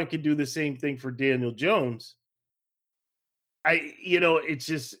 Saquon can do the same thing for Daniel Jones. It's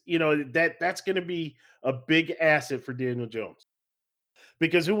just, that's going to be a big asset for Daniel Jones.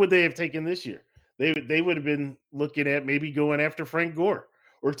 Because who would they have taken this year? They would have been looking at maybe going after Frank Gore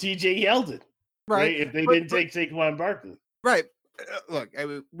or TJ Yeldon, right? If they didn't take Saquon Barkley. Right. Look,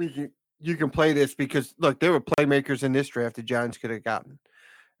 I mean, you can play this because, look, there were playmakers in this draft the Giants could have gotten,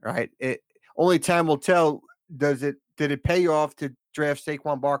 right? Only time will tell, did it pay off to draft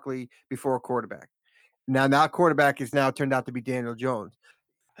Saquon Barkley before a quarterback? Now quarterback is now turned out to be Daniel Jones.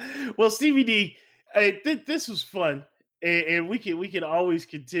 Well, Stevie D, this was fun. And we can always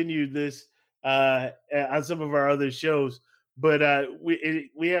continue this on some of our other shows, but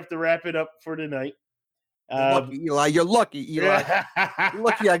we have to wrap it up for tonight. You're lucky, Eli. You're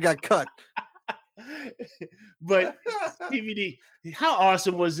lucky I got cut. But DVD, how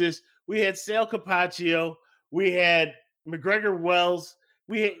awesome was this? We had Sal Capaccio, we had McGregor Wells,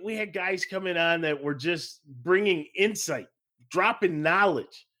 we had guys coming on that were just bringing insight, dropping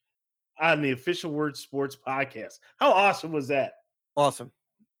knowledge on the Official Word Sports podcast. How awesome was that? Awesome.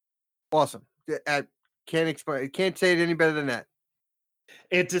 I can't explain. Can't say it any better than that.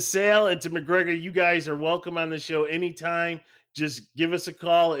 And to Sal and to McGregor, you guys are welcome on the show anytime. Just give us a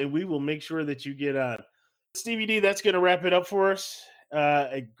call and we will make sure that you get on. Stevie D, that's going to wrap it up for us.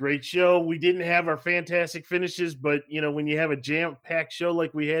 A great show. We didn't have our fantastic finishes, but when you have a jam-packed show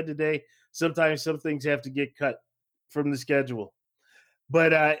like we had today, sometimes some things have to get cut from the schedule.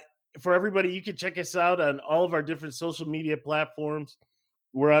 But for everybody, you can check us out on all of our different social media platforms.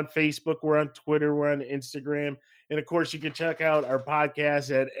 We're on Facebook, we're on Twitter, we're on Instagram. And of course, you can check out our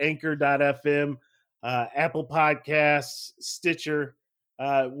podcast at anchor.fm, Apple Podcasts, Stitcher.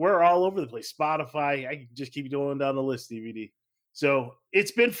 We're all over the place. Spotify. I can just keep going down the list, DVD. So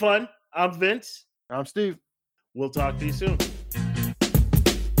it's been fun. I'm Vince. I'm Steve. We'll talk to you soon.